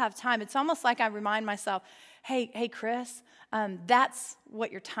time. It's almost like I remind myself, hey, Kris, that's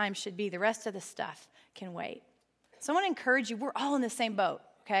what your time should be. The rest of the stuff can wait. So I want to encourage you, we're all in the same boat,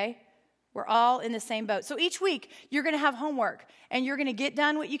 okay? We're all in the same boat. So each week, you're going to have homework, and you're going to get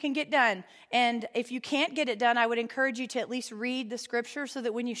done what you can get done. And if you can't get it done, I would encourage you to at least read the scripture so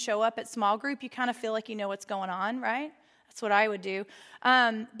that when you show up at small group, you kind of feel like you know what's going on, right? That's what I would do.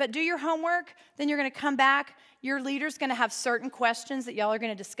 But do your homework, then you're going to come back. Your leader's going to have certain questions that y'all are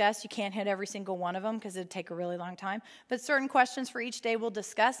going to discuss. You can't hit every single one of them because it'd take a really long time. But certain questions for each day we'll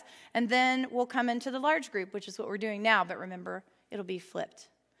discuss, and then we'll come into the large group, which is what we're doing now. But remember, it'll be flipped.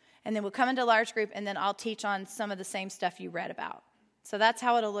 And then we'll come into large group, and then I'll teach on some of the same stuff you read about. So that's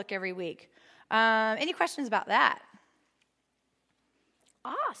how it'll look every week. Any questions about that?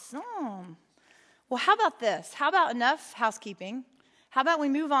 Awesome. Well, how about this? How about enough housekeeping? How about we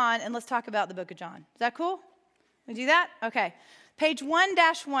move on, and let's talk about the book of John. Is that cool? We do that? Okay. Page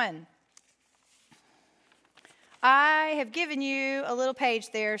 1-1. I have given you a little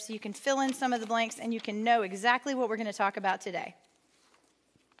page there so you can fill in some of the blanks, and you can know exactly what we're going to talk about today.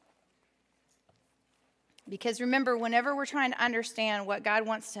 Because remember, whenever we're trying to understand what God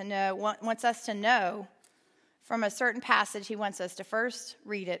wants us to know from a certain passage, he wants us to first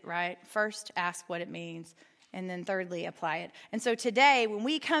read it, right? First ask what it means, and then thirdly, apply it. And so today, when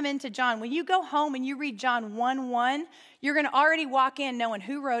we come into John, when you go home and you read John 1:1, you're going to already walk in knowing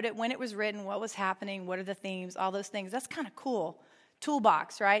who wrote it, when it was written, what was happening, what are the themes, all those things. That's kind of cool.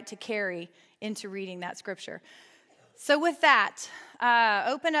 Toolbox, right, to carry into reading that scripture. So with that,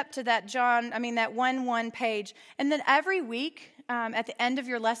 open up to that that 1:1 page. And then every week, at the end of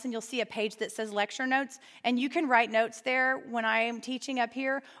your lesson, you'll see a page that says lecture notes. And you can write notes there when I am teaching up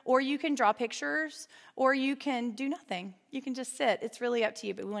here. Or you can draw pictures. Or you can do nothing. You can just sit. It's really up to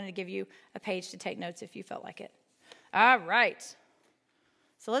you. But we wanted to give you a page to take notes if you felt like it. All right.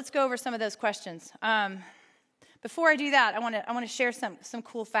 So let's go over some of those questions. Before I do that, I want to share some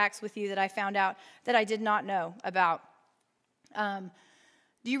cool facts with you that I found out that I did not know about.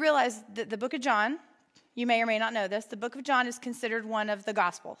 Do you realize that the book of John, you may or may not know this, the book of John is considered one of the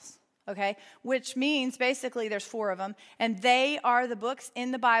Gospels, okay? Which means basically there's 4 of them, and they are the books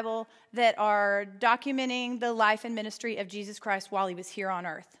in the Bible that are documenting the life and ministry of Jesus Christ while he was here on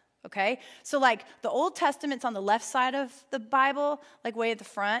earth. Okay, so like the Old Testament's on the left side of the Bible, like way at the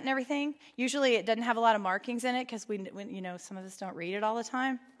front and everything. Usually it doesn't have a lot of markings in it because we some of us don't read it all the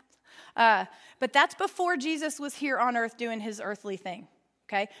time. But that's before Jesus was here on earth doing his earthly thing.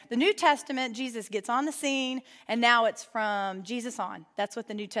 Okay, the New Testament, Jesus gets on the scene, and now it's from Jesus on. That's what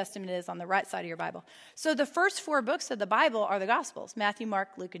the New Testament is on the right side of your Bible. So the first 4 books of the Bible are the Gospels: Matthew,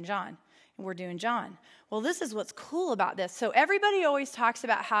 Mark, Luke, and John. We're doing John. Well, this is what's cool about this. So everybody always talks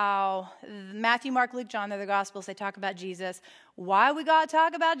about how Matthew, Mark, Luke, John, they're the Gospels. They talk about Jesus. Why we got to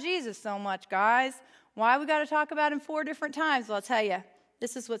talk about Jesus so much, guys? Why we got to talk about him 4 different times? Well, I'll tell you.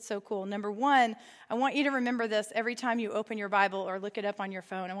 This is what's so cool. Number one, I want you to remember this every time you open your Bible or look it up on your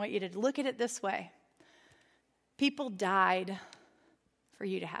phone. I want you to look at it this way. People died for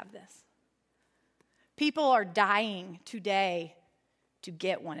you to have this. People are dying today to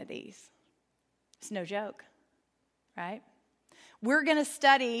get one of these. It's no joke, right? We're going to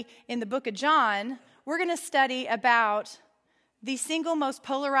study in the book of John, we're going to study about the single most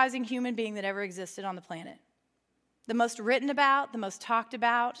polarizing human being that ever existed on the planet. The most written about, the most talked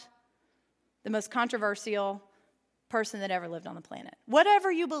about, the most controversial person that ever lived on the planet.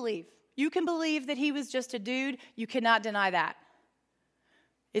 Whatever you believe, you can believe that he was just a dude. You cannot deny that.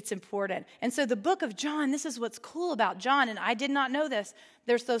 It's important. And so the book of John, this is what's cool about John, and I did not know this.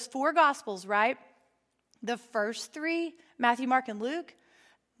 There's those 4 Gospels, right? The first 3, Matthew, Mark, and Luke,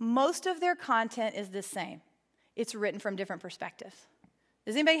 most of their content is the same. It's written from different perspectives.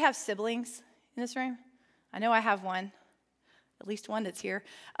 Does anybody have siblings in this room? I know I have one, at least one that's here.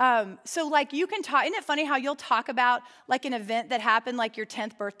 So like you can talk, isn't it funny how you'll talk about like an event that happened, like your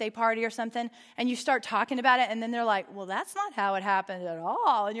 10th birthday party or something, and you start talking about it, and then they're like, well, that's not how it happened at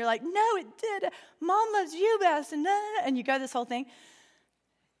all. And you're like, no, it did. Mom loves you best, and you go this whole thing.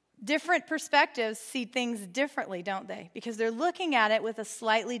 Different perspectives see things differently, don't they? Because they're looking at it with a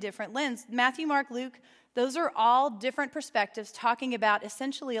slightly different lens. Matthew, Mark, Luke, those are all different perspectives talking about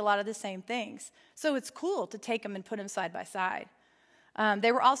essentially a lot of the same things. So it's cool to take them and put them side by side.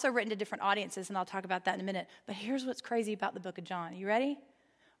 They were also written to different audiences, and I'll talk about that in a minute. But here's what's crazy about the book of John. You ready?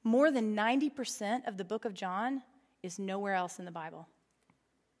 More than 90% of the book of John is nowhere else in the Bible.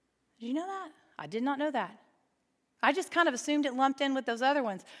 Did you know that? I did not know that. I just kind of assumed it lumped in with those other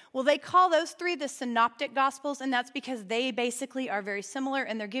ones. Well, they call those 3 the synoptic gospels, and that's because they basically are very similar,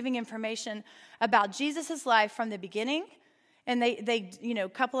 and they're giving information about Jesus' life from the beginning. And they a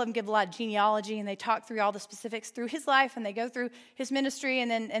couple of them give a lot of genealogy, and they talk through all the specifics through his life, and they go through his ministry, and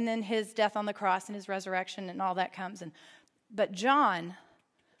then his death on the cross and his resurrection, and all that comes. But John,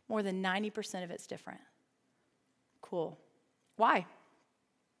 more than 90% of it's different. Cool. Why?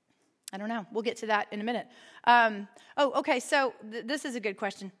 I don't know. We'll get to that in a minute. Okay, so this is a good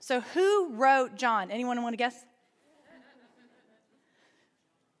question. So who wrote John? Anyone want to guess?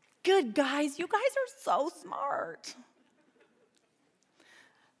 Good, guys. You guys are so smart.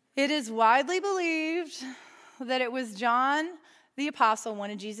 It is widely believed that it was John the Apostle,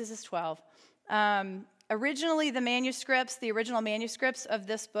 one of Jesus' 12. Originally, the original manuscripts of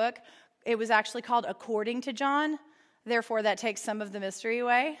this book, it was actually called According to John. Therefore, that takes some of the mystery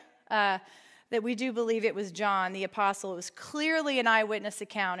away. That we do believe it was John, the apostle. It was clearly an eyewitness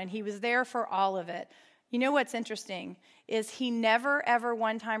account, and he was there for all of it. You know what's interesting is he never, ever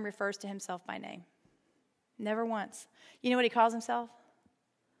one time refers to himself by name. Never once. You know what he calls himself?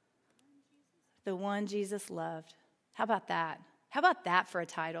 The one Jesus loved. How about that? How about that for a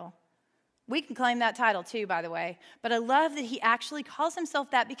title? We can claim that title too, by the way. But I love that he actually calls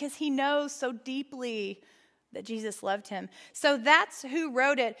himself that because he knows so deeply that Jesus loved him. So that's who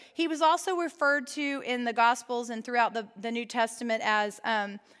wrote it. He was also referred to in the Gospels and throughout the New Testament as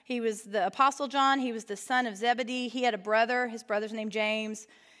he was the Apostle John. He was the son of Zebedee. He had a brother. His brother's named James.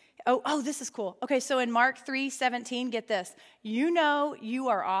 Oh, this is cool. Okay, so in Mark 3:17, get this. You know you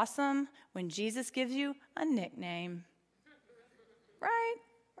are awesome when Jesus gives you a nickname. Right?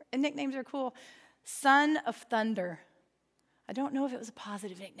 And nicknames are cool. Son of Thunder. I don't know if it was a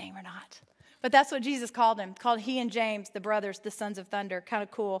positive nickname or not. But that's what Jesus called him. Called he and James, the brothers, the sons of thunder. Kind of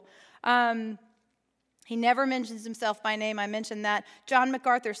cool. He never mentions himself by name. I mentioned that. John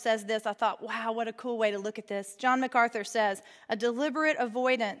MacArthur says this. I thought, wow, what a cool way to look at this. John MacArthur says, a deliberate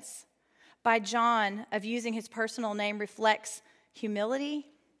avoidance by John of using his personal name reflects humility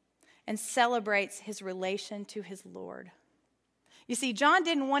and celebrates his relation to his Lord. You see, John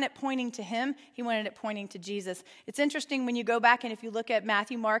didn't want it pointing to him. He wanted it pointing to Jesus. It's interesting when you go back and if you look at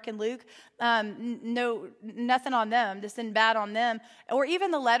Matthew, Mark, and Luke, nothing on them. This isn't bad on them. Or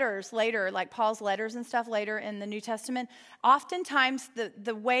even the letters later, like Paul's letters and stuff later in the New Testament. Oftentimes,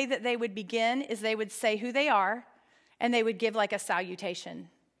 the way that they would begin is they would say who they are, and they would give like a salutation.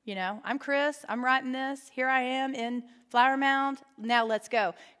 You know, I'm Kris. I'm writing this. Here I am in Flower Mound. Now let's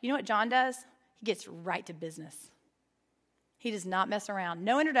go. You know what John does? He gets right to business. He does not mess around.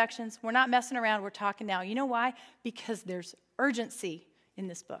 No introductions. We're not messing around. We're talking now. You know why? Because there's urgency in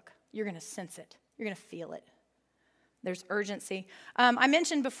this book. You're going to sense it. You're going to feel it. There's urgency. I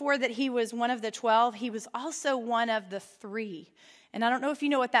mentioned before that he was one of the 12. He was also one of the 3. And I don't know if you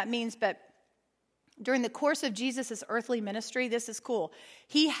know what that means, but During the course of Jesus' earthly ministry, this is cool.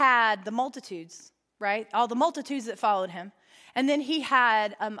 He had the multitudes, right? All the multitudes that followed him. And then he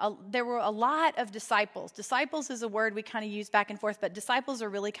had, there were a lot of disciples. Disciples is a word we kind of use back and forth, but disciples are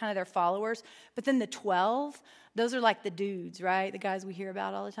really kind of their followers. But then the 12, those are like the dudes, right? The guys we hear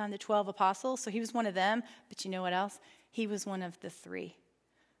about all the time, the 12 apostles. So he was one of them. But you know what else? He was one of the 3.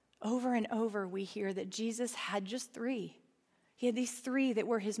 Over and over, we hear that Jesus had just 3. He had these 3 that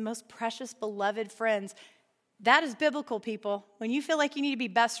were his most precious, beloved friends. That is biblical, people. When you feel like you need to be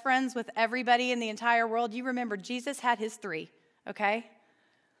best friends with everybody in the entire world, you remember Jesus had his 3. Okay?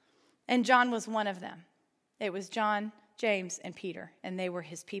 And John was one of them. It was John, James, and Peter, and they were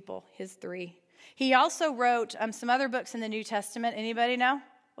his people, his 3. He also wrote some other books in the New Testament. Anybody know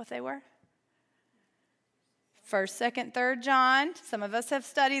what they were? 1st, 2nd, 3rd John. Some of us have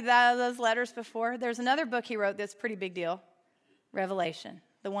studied those letters before. There's another book he wrote that's a pretty big deal. Revelation,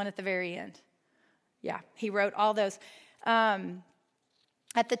 the one at the very end. Yeah, he wrote all those. At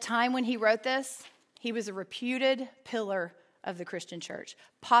the time when he wrote this, he was a reputed pillar of the Christian church,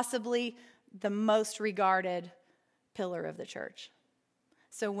 possibly the most regarded pillar of the church.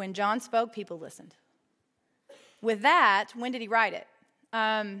 So when John spoke, people listened. With that, when did he write it?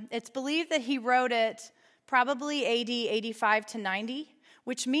 It's believed that he wrote it probably AD 85 to 90,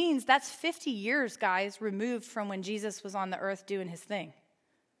 which means that's 50 years, guys, removed from when Jesus was on the earth doing his thing.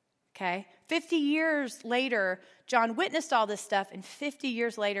 Okay? 50 years later, John witnessed all this stuff, and 50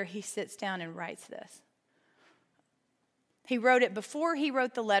 years later, he sits down and writes this. He wrote it before he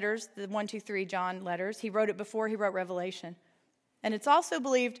wrote the letters, the 1, 2, 3 John letters. He wrote it before he wrote Revelation. And it's also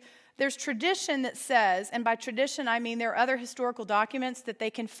believed there's tradition that says, and by tradition I mean there are other historical documents that they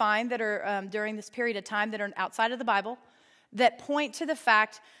can find that are during this period of time that are outside of the Bible that point to the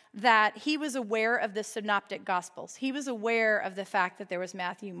fact that he was aware of the synoptic gospels. He was aware of the fact that there was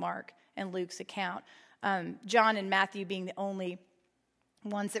Matthew, Mark, and Luke's account. John and Matthew being the only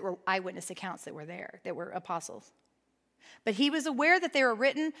ones that were eyewitness accounts that were there, that were apostles. But he was aware that they were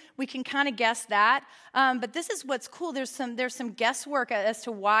written. We can kind of guess that. But this is what's cool. There's some guesswork as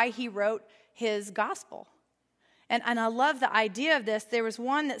to why he wrote his gospel. And I love the idea of this. There was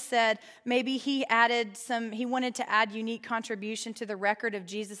one that said maybe he wanted to add unique contribution to the record of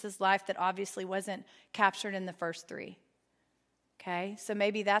Jesus' life that obviously wasn't captured in the first 3. Okay, so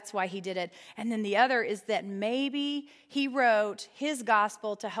maybe that's why he did it. And then the other is that maybe he wrote his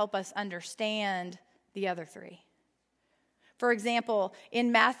gospel to help us understand the other 3. For example,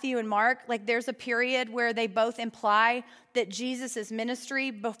 in Matthew and Mark, there's a period where they both imply that Jesus' ministry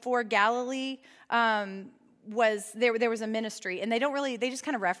before Galilee was a ministry, and they just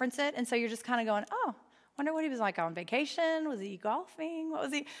kind of reference it, and so you're just kind of going, oh, wonder what he was like on vacation. Was he golfing? What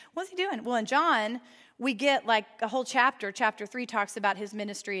was he doing? Well, in John, we get a whole chapter. Chapter 3 talks about his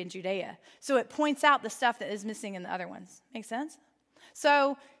ministry in Judea, so it points out the stuff that is missing in the other ones. Make sense?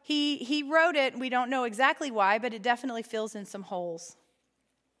 So he wrote it. We don't know exactly why, but it definitely fills in some holes.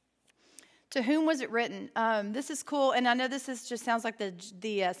 To whom was it written? This is cool, and I know this just sounds like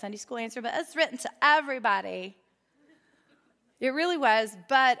the Sunday school answer, but it's written to everybody. It really was,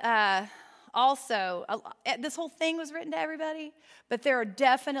 but also, this whole thing was written to everybody, but there are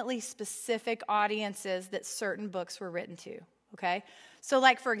definitely specific audiences that certain books were written to, okay? So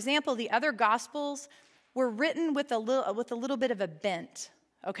for example, the other Gospels were written with a little bit of a bent,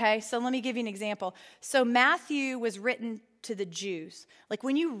 okay? So let me give you an example. So Matthew was written to the Jews.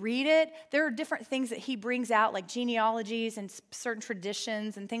 When you read it, there are different things that he brings out, like genealogies and certain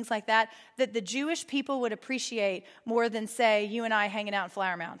traditions and things like that the Jewish people would appreciate more than, say, you and I hanging out in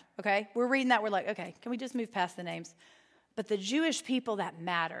Flower Mound, okay? We're reading that, we're like, okay, can we just move past the names? But the Jewish people, that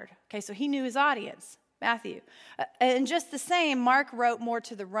mattered, okay? So he knew his audience. Matthew. And just the same, Mark wrote more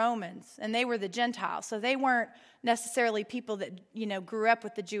to the Romans, and they were the Gentiles. So they weren't necessarily people that, grew up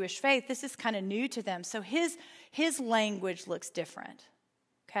with the Jewish faith. This is kind of new to them. So his language looks different,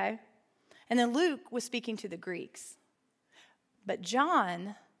 okay? And then Luke was speaking to the Greeks. But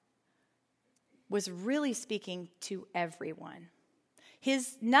John was really speaking to everyone.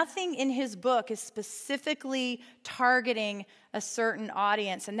 Nothing in his book is specifically targeting a certain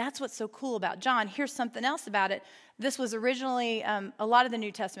audience, and that's what's so cool about John. Here's something else about it. This was originally, a lot of the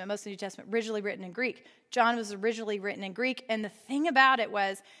New Testament, most of the New Testament, originally written in Greek. John was originally written in Greek, and the thing about it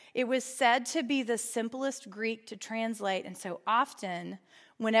was said to be the simplest Greek to translate, and so often,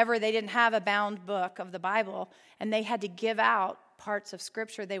 whenever they didn't have a bound book of the Bible, and they had to give out parts of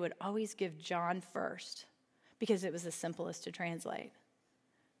Scripture, they would always give John first, because it was the simplest to translate.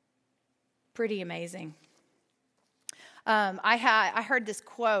 Pretty amazing. I heard this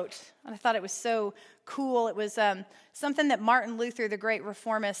quote, and I thought it was so cool. It was something that Martin Luther, the great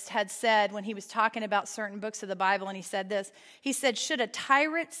reformist, had said when he was talking about certain books of the Bible, and he said this. He said, should a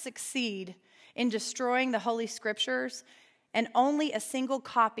tyrant succeed in destroying the Holy Scriptures, and only a single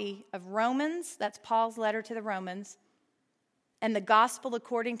copy of Romans, that's Paul's letter to the Romans, and the gospel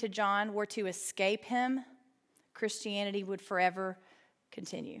according to John were to escape him, Christianity would forever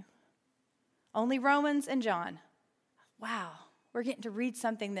continue. Only Romans and John. Wow, we're getting to read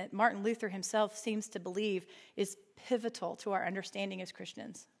something that Martin Luther himself seems to believe is pivotal to our understanding as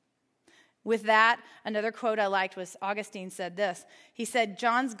Christians. With that, another quote I liked was Augustine said this. He said,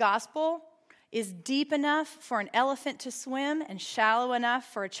 John's gospel is deep enough for an elephant to swim and shallow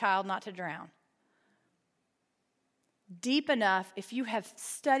enough for a child not to drown. Deep enough, if you have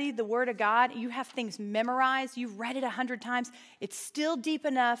studied the Word of God, you have things memorized, you've read it 100 times, it's still deep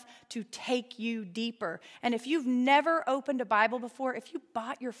enough to take you deeper. And if you've never opened a Bible before, if you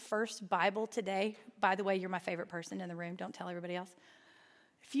bought your first Bible today, by the way, you're my favorite person in the room, don't tell everybody else.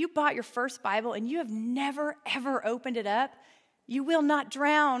 If you bought your first Bible and you have never, ever opened it up, you will not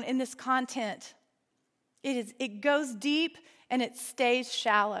drown in this content. It goes deep and it stays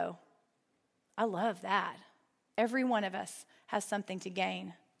shallow. I love that. Every one of us has something to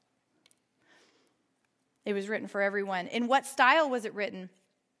gain. It was written for everyone. In what style was it written?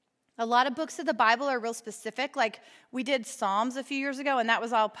 A lot of books of the Bible are real specific. Like we did Psalms a few years ago, and that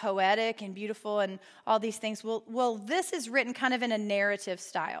was all poetic and beautiful and all these things. Well, this is written kind of in a narrative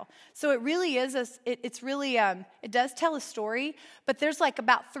style. So it really is, it does tell a story, but there's like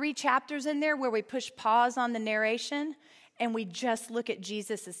about 3 chapters in there where we push pause on the narration and we just look at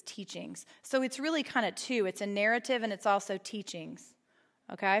Jesus' teachings. So it's really kind of 2. It's a narrative and it's also teachings,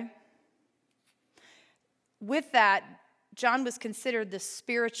 okay? With that, John was considered the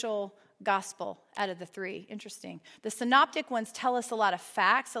spiritual gospel out of the 3. Interesting. The synoptic ones tell us a lot of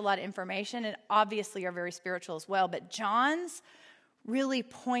facts, a lot of information, and obviously are very spiritual as well. But John's really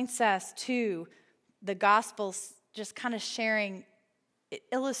points us to the gospels, just kind of sharing. It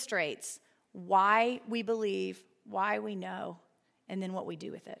illustrates why we believe, why we know, and then what we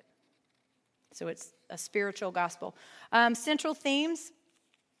do with it. So it's a spiritual gospel. Central themes.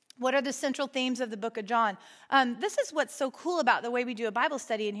 What are the central themes of the book of John? This is what's so cool about the way we do a Bible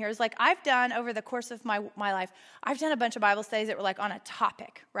study in here is like I've done over the course of my life, I've done a bunch of Bible studies that were like on a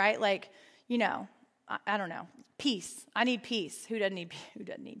topic, right? Like, you know, I don't know, peace. I need peace. Who doesn't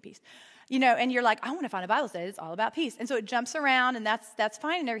need peace? You know, and you're like, I want to find a Bible study that's all about peace. And so it jumps around and that's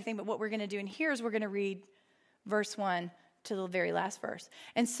fine and everything. But what we're going to do in here is we're going to read verse 1 to the very last verse.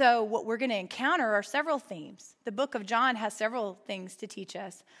 And so what we're going to encounter are several themes. The book of John has several things to teach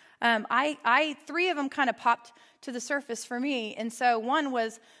us. 3 of them kind of popped to the surface for me. And so one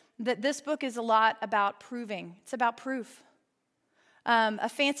was that this book is a lot about proving. It's about proof. A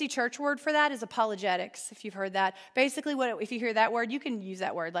fancy church word for that is apologetics, if you've heard that. Basically, if you hear that word, you can use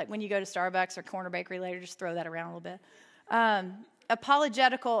that word. Like when you go to Starbucks or Corner Bakery later, just throw that around a little bit.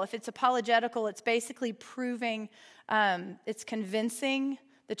 Apologetical, if it's apologetical, it's basically proving, it's convincing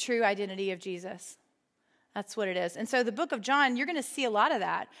the true identity of Jesus. That's what it is. And so the book of John, you're going to see a lot of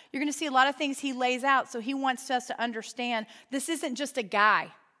that. You're going to see a lot of things he lays out. So he wants us to understand this isn't just a guy.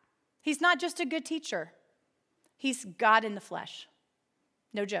 He's not just a good teacher. He's God in the flesh.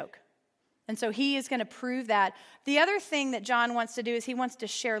 No joke. And so he is going to prove that. The other thing that John wants to do is he wants to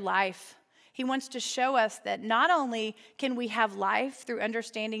share life. He wants to show us that not only can we have life through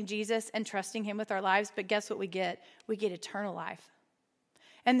understanding Jesus and trusting him with our lives, but guess what we get? We get eternal life.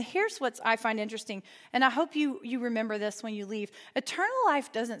 And here's what I find interesting, and I hope you remember this when you leave. Eternal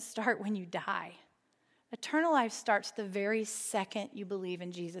life doesn't start when you die. Eternal life starts the very second you believe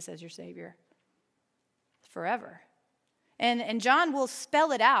in Jesus as your Savior. Forever. And John will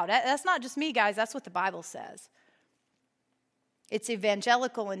spell it out. That's not just me, guys. That's what the Bible says. It's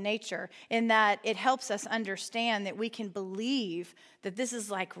evangelical in nature in that it helps us understand that we can believe that this is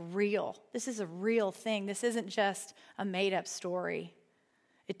like real. This is a real thing. This isn't just a made-up story.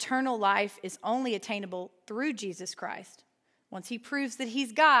 Eternal life is only attainable through Jesus Christ. Once he proves that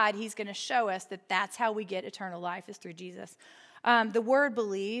he's God, he's going to show us that that's how we get eternal life is through Jesus. The word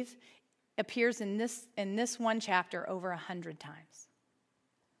believe appears in this one chapter over 100 times.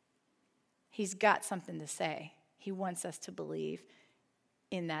 He's got something to say. He wants us to believe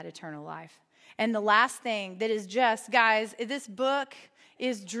in that eternal life. And the last thing that is just, guys, this book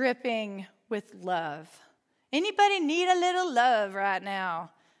is dripping with love. Anybody need a little love right now?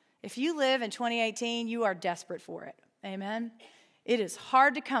 If you live in 2018, you are desperate for it. Amen? It is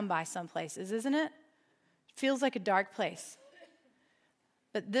hard to come by some places, isn't it? It feels like a dark place.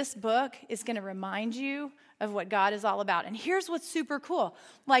 But this book is going to remind you of what God is all about. And here's what's super cool.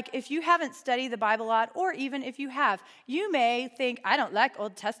 Like, if you haven't studied the Bible a lot, or even if you have, you may think, I don't like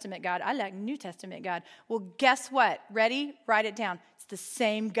Old Testament God. I like New Testament God. Well, guess what? Ready? Write it down. It's the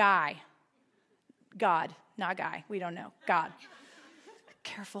same guy. God, not guy. We don't know. God.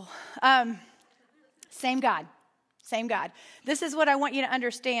 Careful. Same God. Same God. This is what I want you to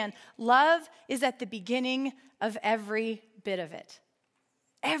understand. Love is at the beginning of every bit of it.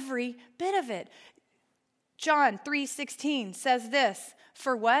 Every bit of it. John 3:16 says this.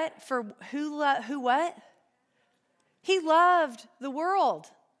 For what? For who what? He loved the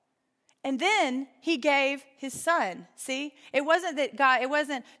world. And then he gave his son. See? It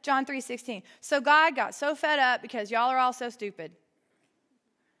wasn't John 3:16. So God got so fed up because y'all are all so stupid.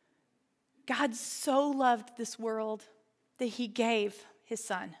 God so loved this world that he gave his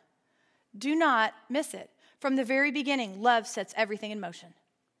son. Do not miss it. From the very beginning, love sets everything in motion.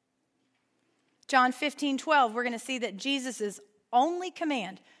 John 15:12, we're going to see that Jesus' only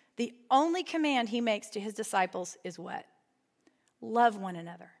command, the only command he makes to his disciples is what? Love one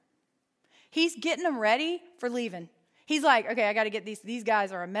another. He's getting them ready for leaving. He's like, okay, I got to get these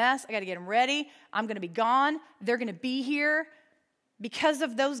guys are a mess. I got to get them ready. I'm going to be gone. They're going to be here. Because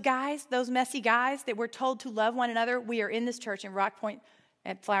of those guys, those messy guys that we're told to love one another, we are in this church in Rock Point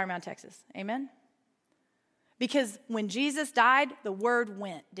at Flower Mound, Texas. Amen? Because when Jesus died, the word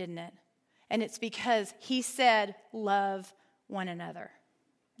went, didn't it? And it's because he said, love one another.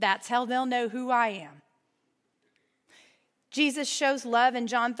 That's how they'll know who I am. Jesus shows love in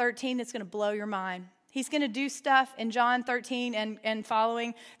John 13 that's going to blow your mind. He's going to do stuff in John 13 and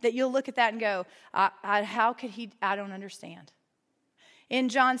following that you'll look at that and go, how could he? I don't understand. In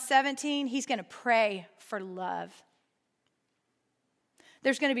John 17, he's going to pray for love.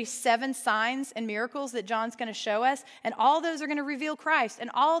 There's going to be 7 signs and miracles that John's going to show us, and all those are going to reveal Christ,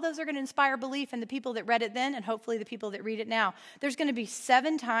 and all those are going to inspire belief in the people that read it then, and hopefully the people that read it now. There's going to be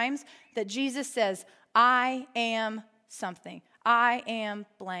 7 times that Jesus says, I am something. I am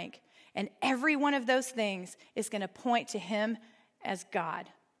blank. And every one of those things is going to point to him as God.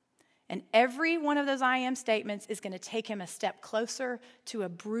 And every one of those I am statements is going to take him a step closer to a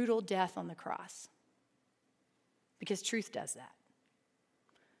brutal death on the cross. Because truth does that.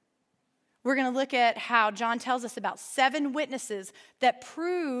 We're going to look at how John tells us about 7 witnesses that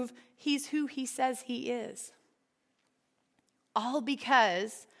prove he's who he says he is. All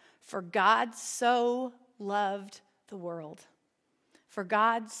because for God so loved the world. For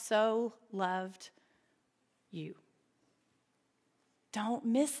God so loved you. Don't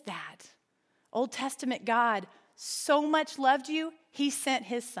miss that. Old Testament God so much loved you, he sent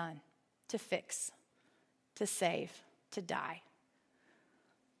his son to fix, to save, to die.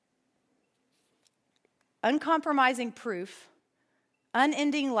 Uncompromising proof,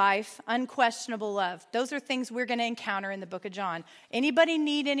 unending life, unquestionable love. Those are things we're going to encounter in the book of John. Anybody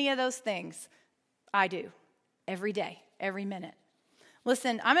need any of those things? I do. Every day, every minute.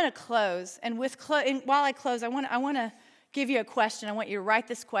 Listen, I'm going to close. And while I close, I want to give you a question. I want you to write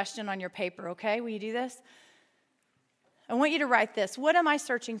this question on your paper, okay? Will you do this? I want you to write this. What am I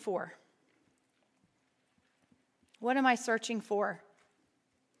searching for? What am I searching for?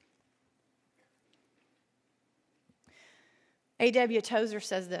 A.W. Tozer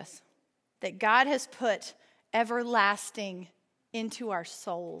says this, that God has put everlasting into our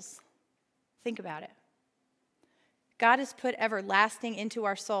souls. Think about it. God has put everlasting into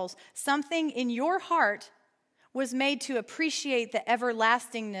our souls. Something in your heart was made to appreciate the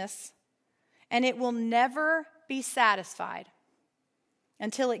everlastingness, and it will never be satisfied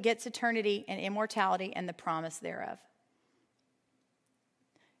until it gets eternity and immortality and the promise thereof.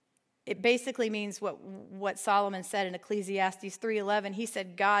 It basically means what Solomon said in Ecclesiastes 3:11. He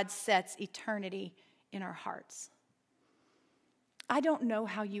said, God sets eternity in our hearts. I don't know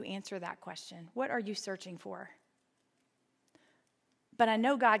how you answer that question. What are you searching for? But I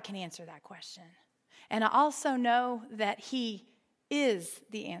know God can answer that question. And I also know that he is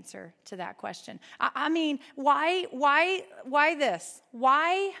the answer to that question. I mean, why this?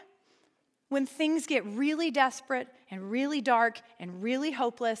 Why, when things get really desperate and really dark and really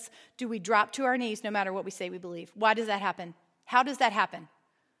hopeless, do we drop to our knees no matter what we say we believe? Why does that happen? How does that happen?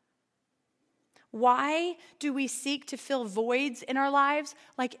 Why do we seek to fill voids in our lives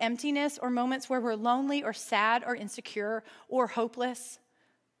like emptiness or moments where we're lonely or sad or insecure or hopeless?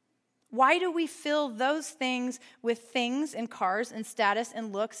 Why do we fill those things with things and cars and status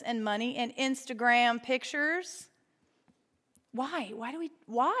and looks and money and Instagram pictures? Why?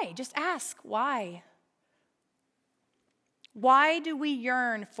 Why? Just ask, why? Why do we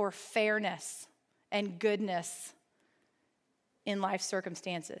yearn for fairness and goodness in life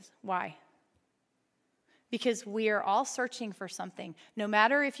circumstances. Why? Because we are all searching for something. No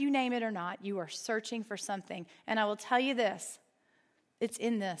matter if you name it or not, you are searching for something. And I will tell you this, it's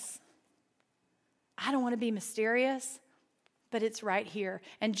in this. I don't want to be mysterious, but it's right here.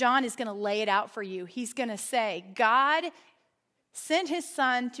 And John is going to lay it out for you. He's going to say, God sent his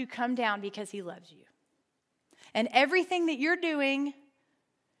son to come down because he loves you. And everything that you're doing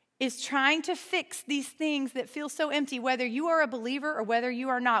is trying to fix these things that feel so empty, whether you are a believer or whether you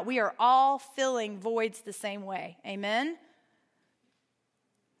are not. We are all filling voids the same way. Amen?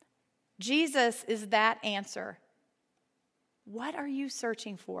 Jesus is that answer. What are you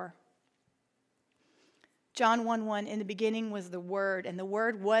searching for? John 1:1, in the beginning was the Word, and the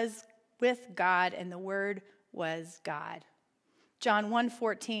Word was with God, and the Word was God. John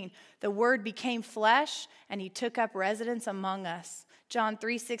 1:14, the Word became flesh, and he took up residence among us. John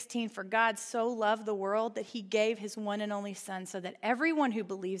 3:16, for God so loved the world that he gave his one and only Son so that everyone who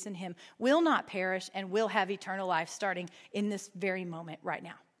believes in him will not perish and will have eternal life starting in this very moment right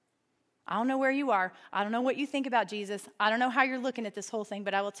now. I don't know where you are. I don't know what you think about Jesus. I don't know how you're looking at this whole thing,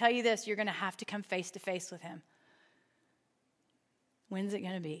 but I will tell you this, you're going to have to come face to face with him. When's it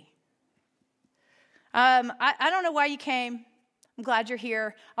going to be? I don't know why you came. I'm glad you're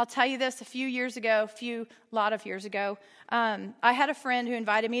here. I'll tell you this, a lot of years ago, I had a friend who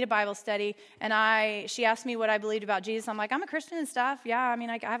invited me to Bible study, and she asked me what I believed about Jesus. I'm like, I'm a Christian and stuff. Yeah, I mean,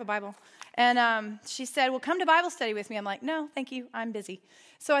 I have a Bible. And she said, well, come to Bible study with me. I'm like, no, thank you. I'm busy.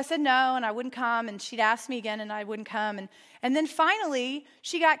 So I said no, and I wouldn't come, and she'd ask me again, and I wouldn't come. And then finally,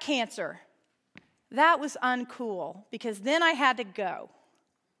 she got cancer. That was uncool, because then I had to go.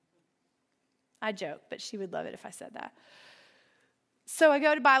 I joke, but she would love it if I said that. So I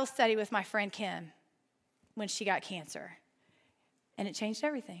go to Bible study with my friend Kim when she got cancer, and it changed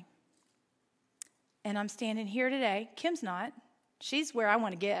everything. And I'm standing here today. Kim's not. She's where I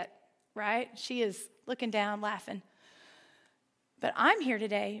want to get, right? She is looking down, laughing. But I'm here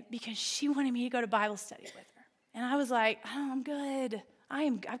today because she wanted me to go to Bible study with her. And I was like, oh, I'm good.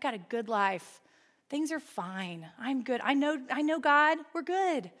 I've got a good life. Things are fine. I'm good. I know God. We're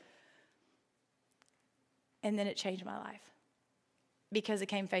good. And then it changed my life, because it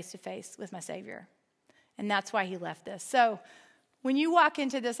came face to face with my Savior. And that's why he left this. So when you walk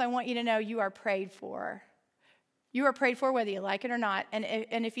into this, I want you to know you are prayed for. You are prayed for whether you like it or not. And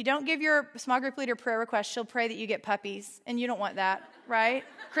if you don't give your small group leader prayer request, she'll pray that you get puppies. And you don't want that, right?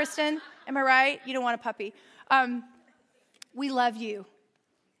 Kristen, am I right? You don't want a puppy. We love you.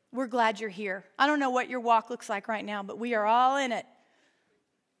 We're glad you're here. I don't know what your walk looks like right now, but we are all in it.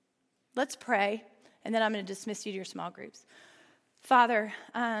 Let's pray, and then I'm going to dismiss you to your small groups. Father,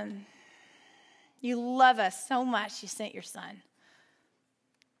 you love us so much, you sent your Son.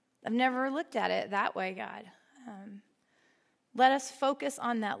 I've never looked at it that way, God. Let us focus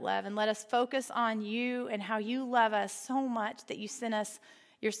on that love, and let us focus on you and how you love us so much that you sent us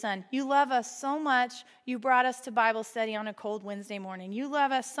your Son. You love us so much, you brought us to Bible study on a cold Wednesday morning. You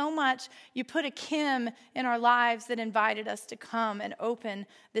love us so much, you put a Kim in our lives that invited us to come and open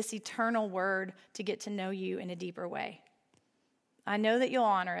this eternal word to get to know you in a deeper way. I know that you'll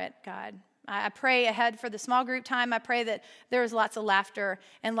honor it, God. I pray ahead for the small group time. I pray that there is lots of laughter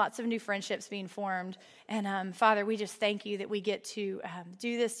and lots of new friendships being formed. And Father, we just thank you that we get to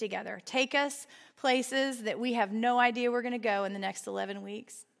do this together. Take us places that we have no idea we're going to go in the next 11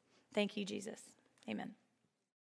 weeks. Thank you, Jesus. Amen.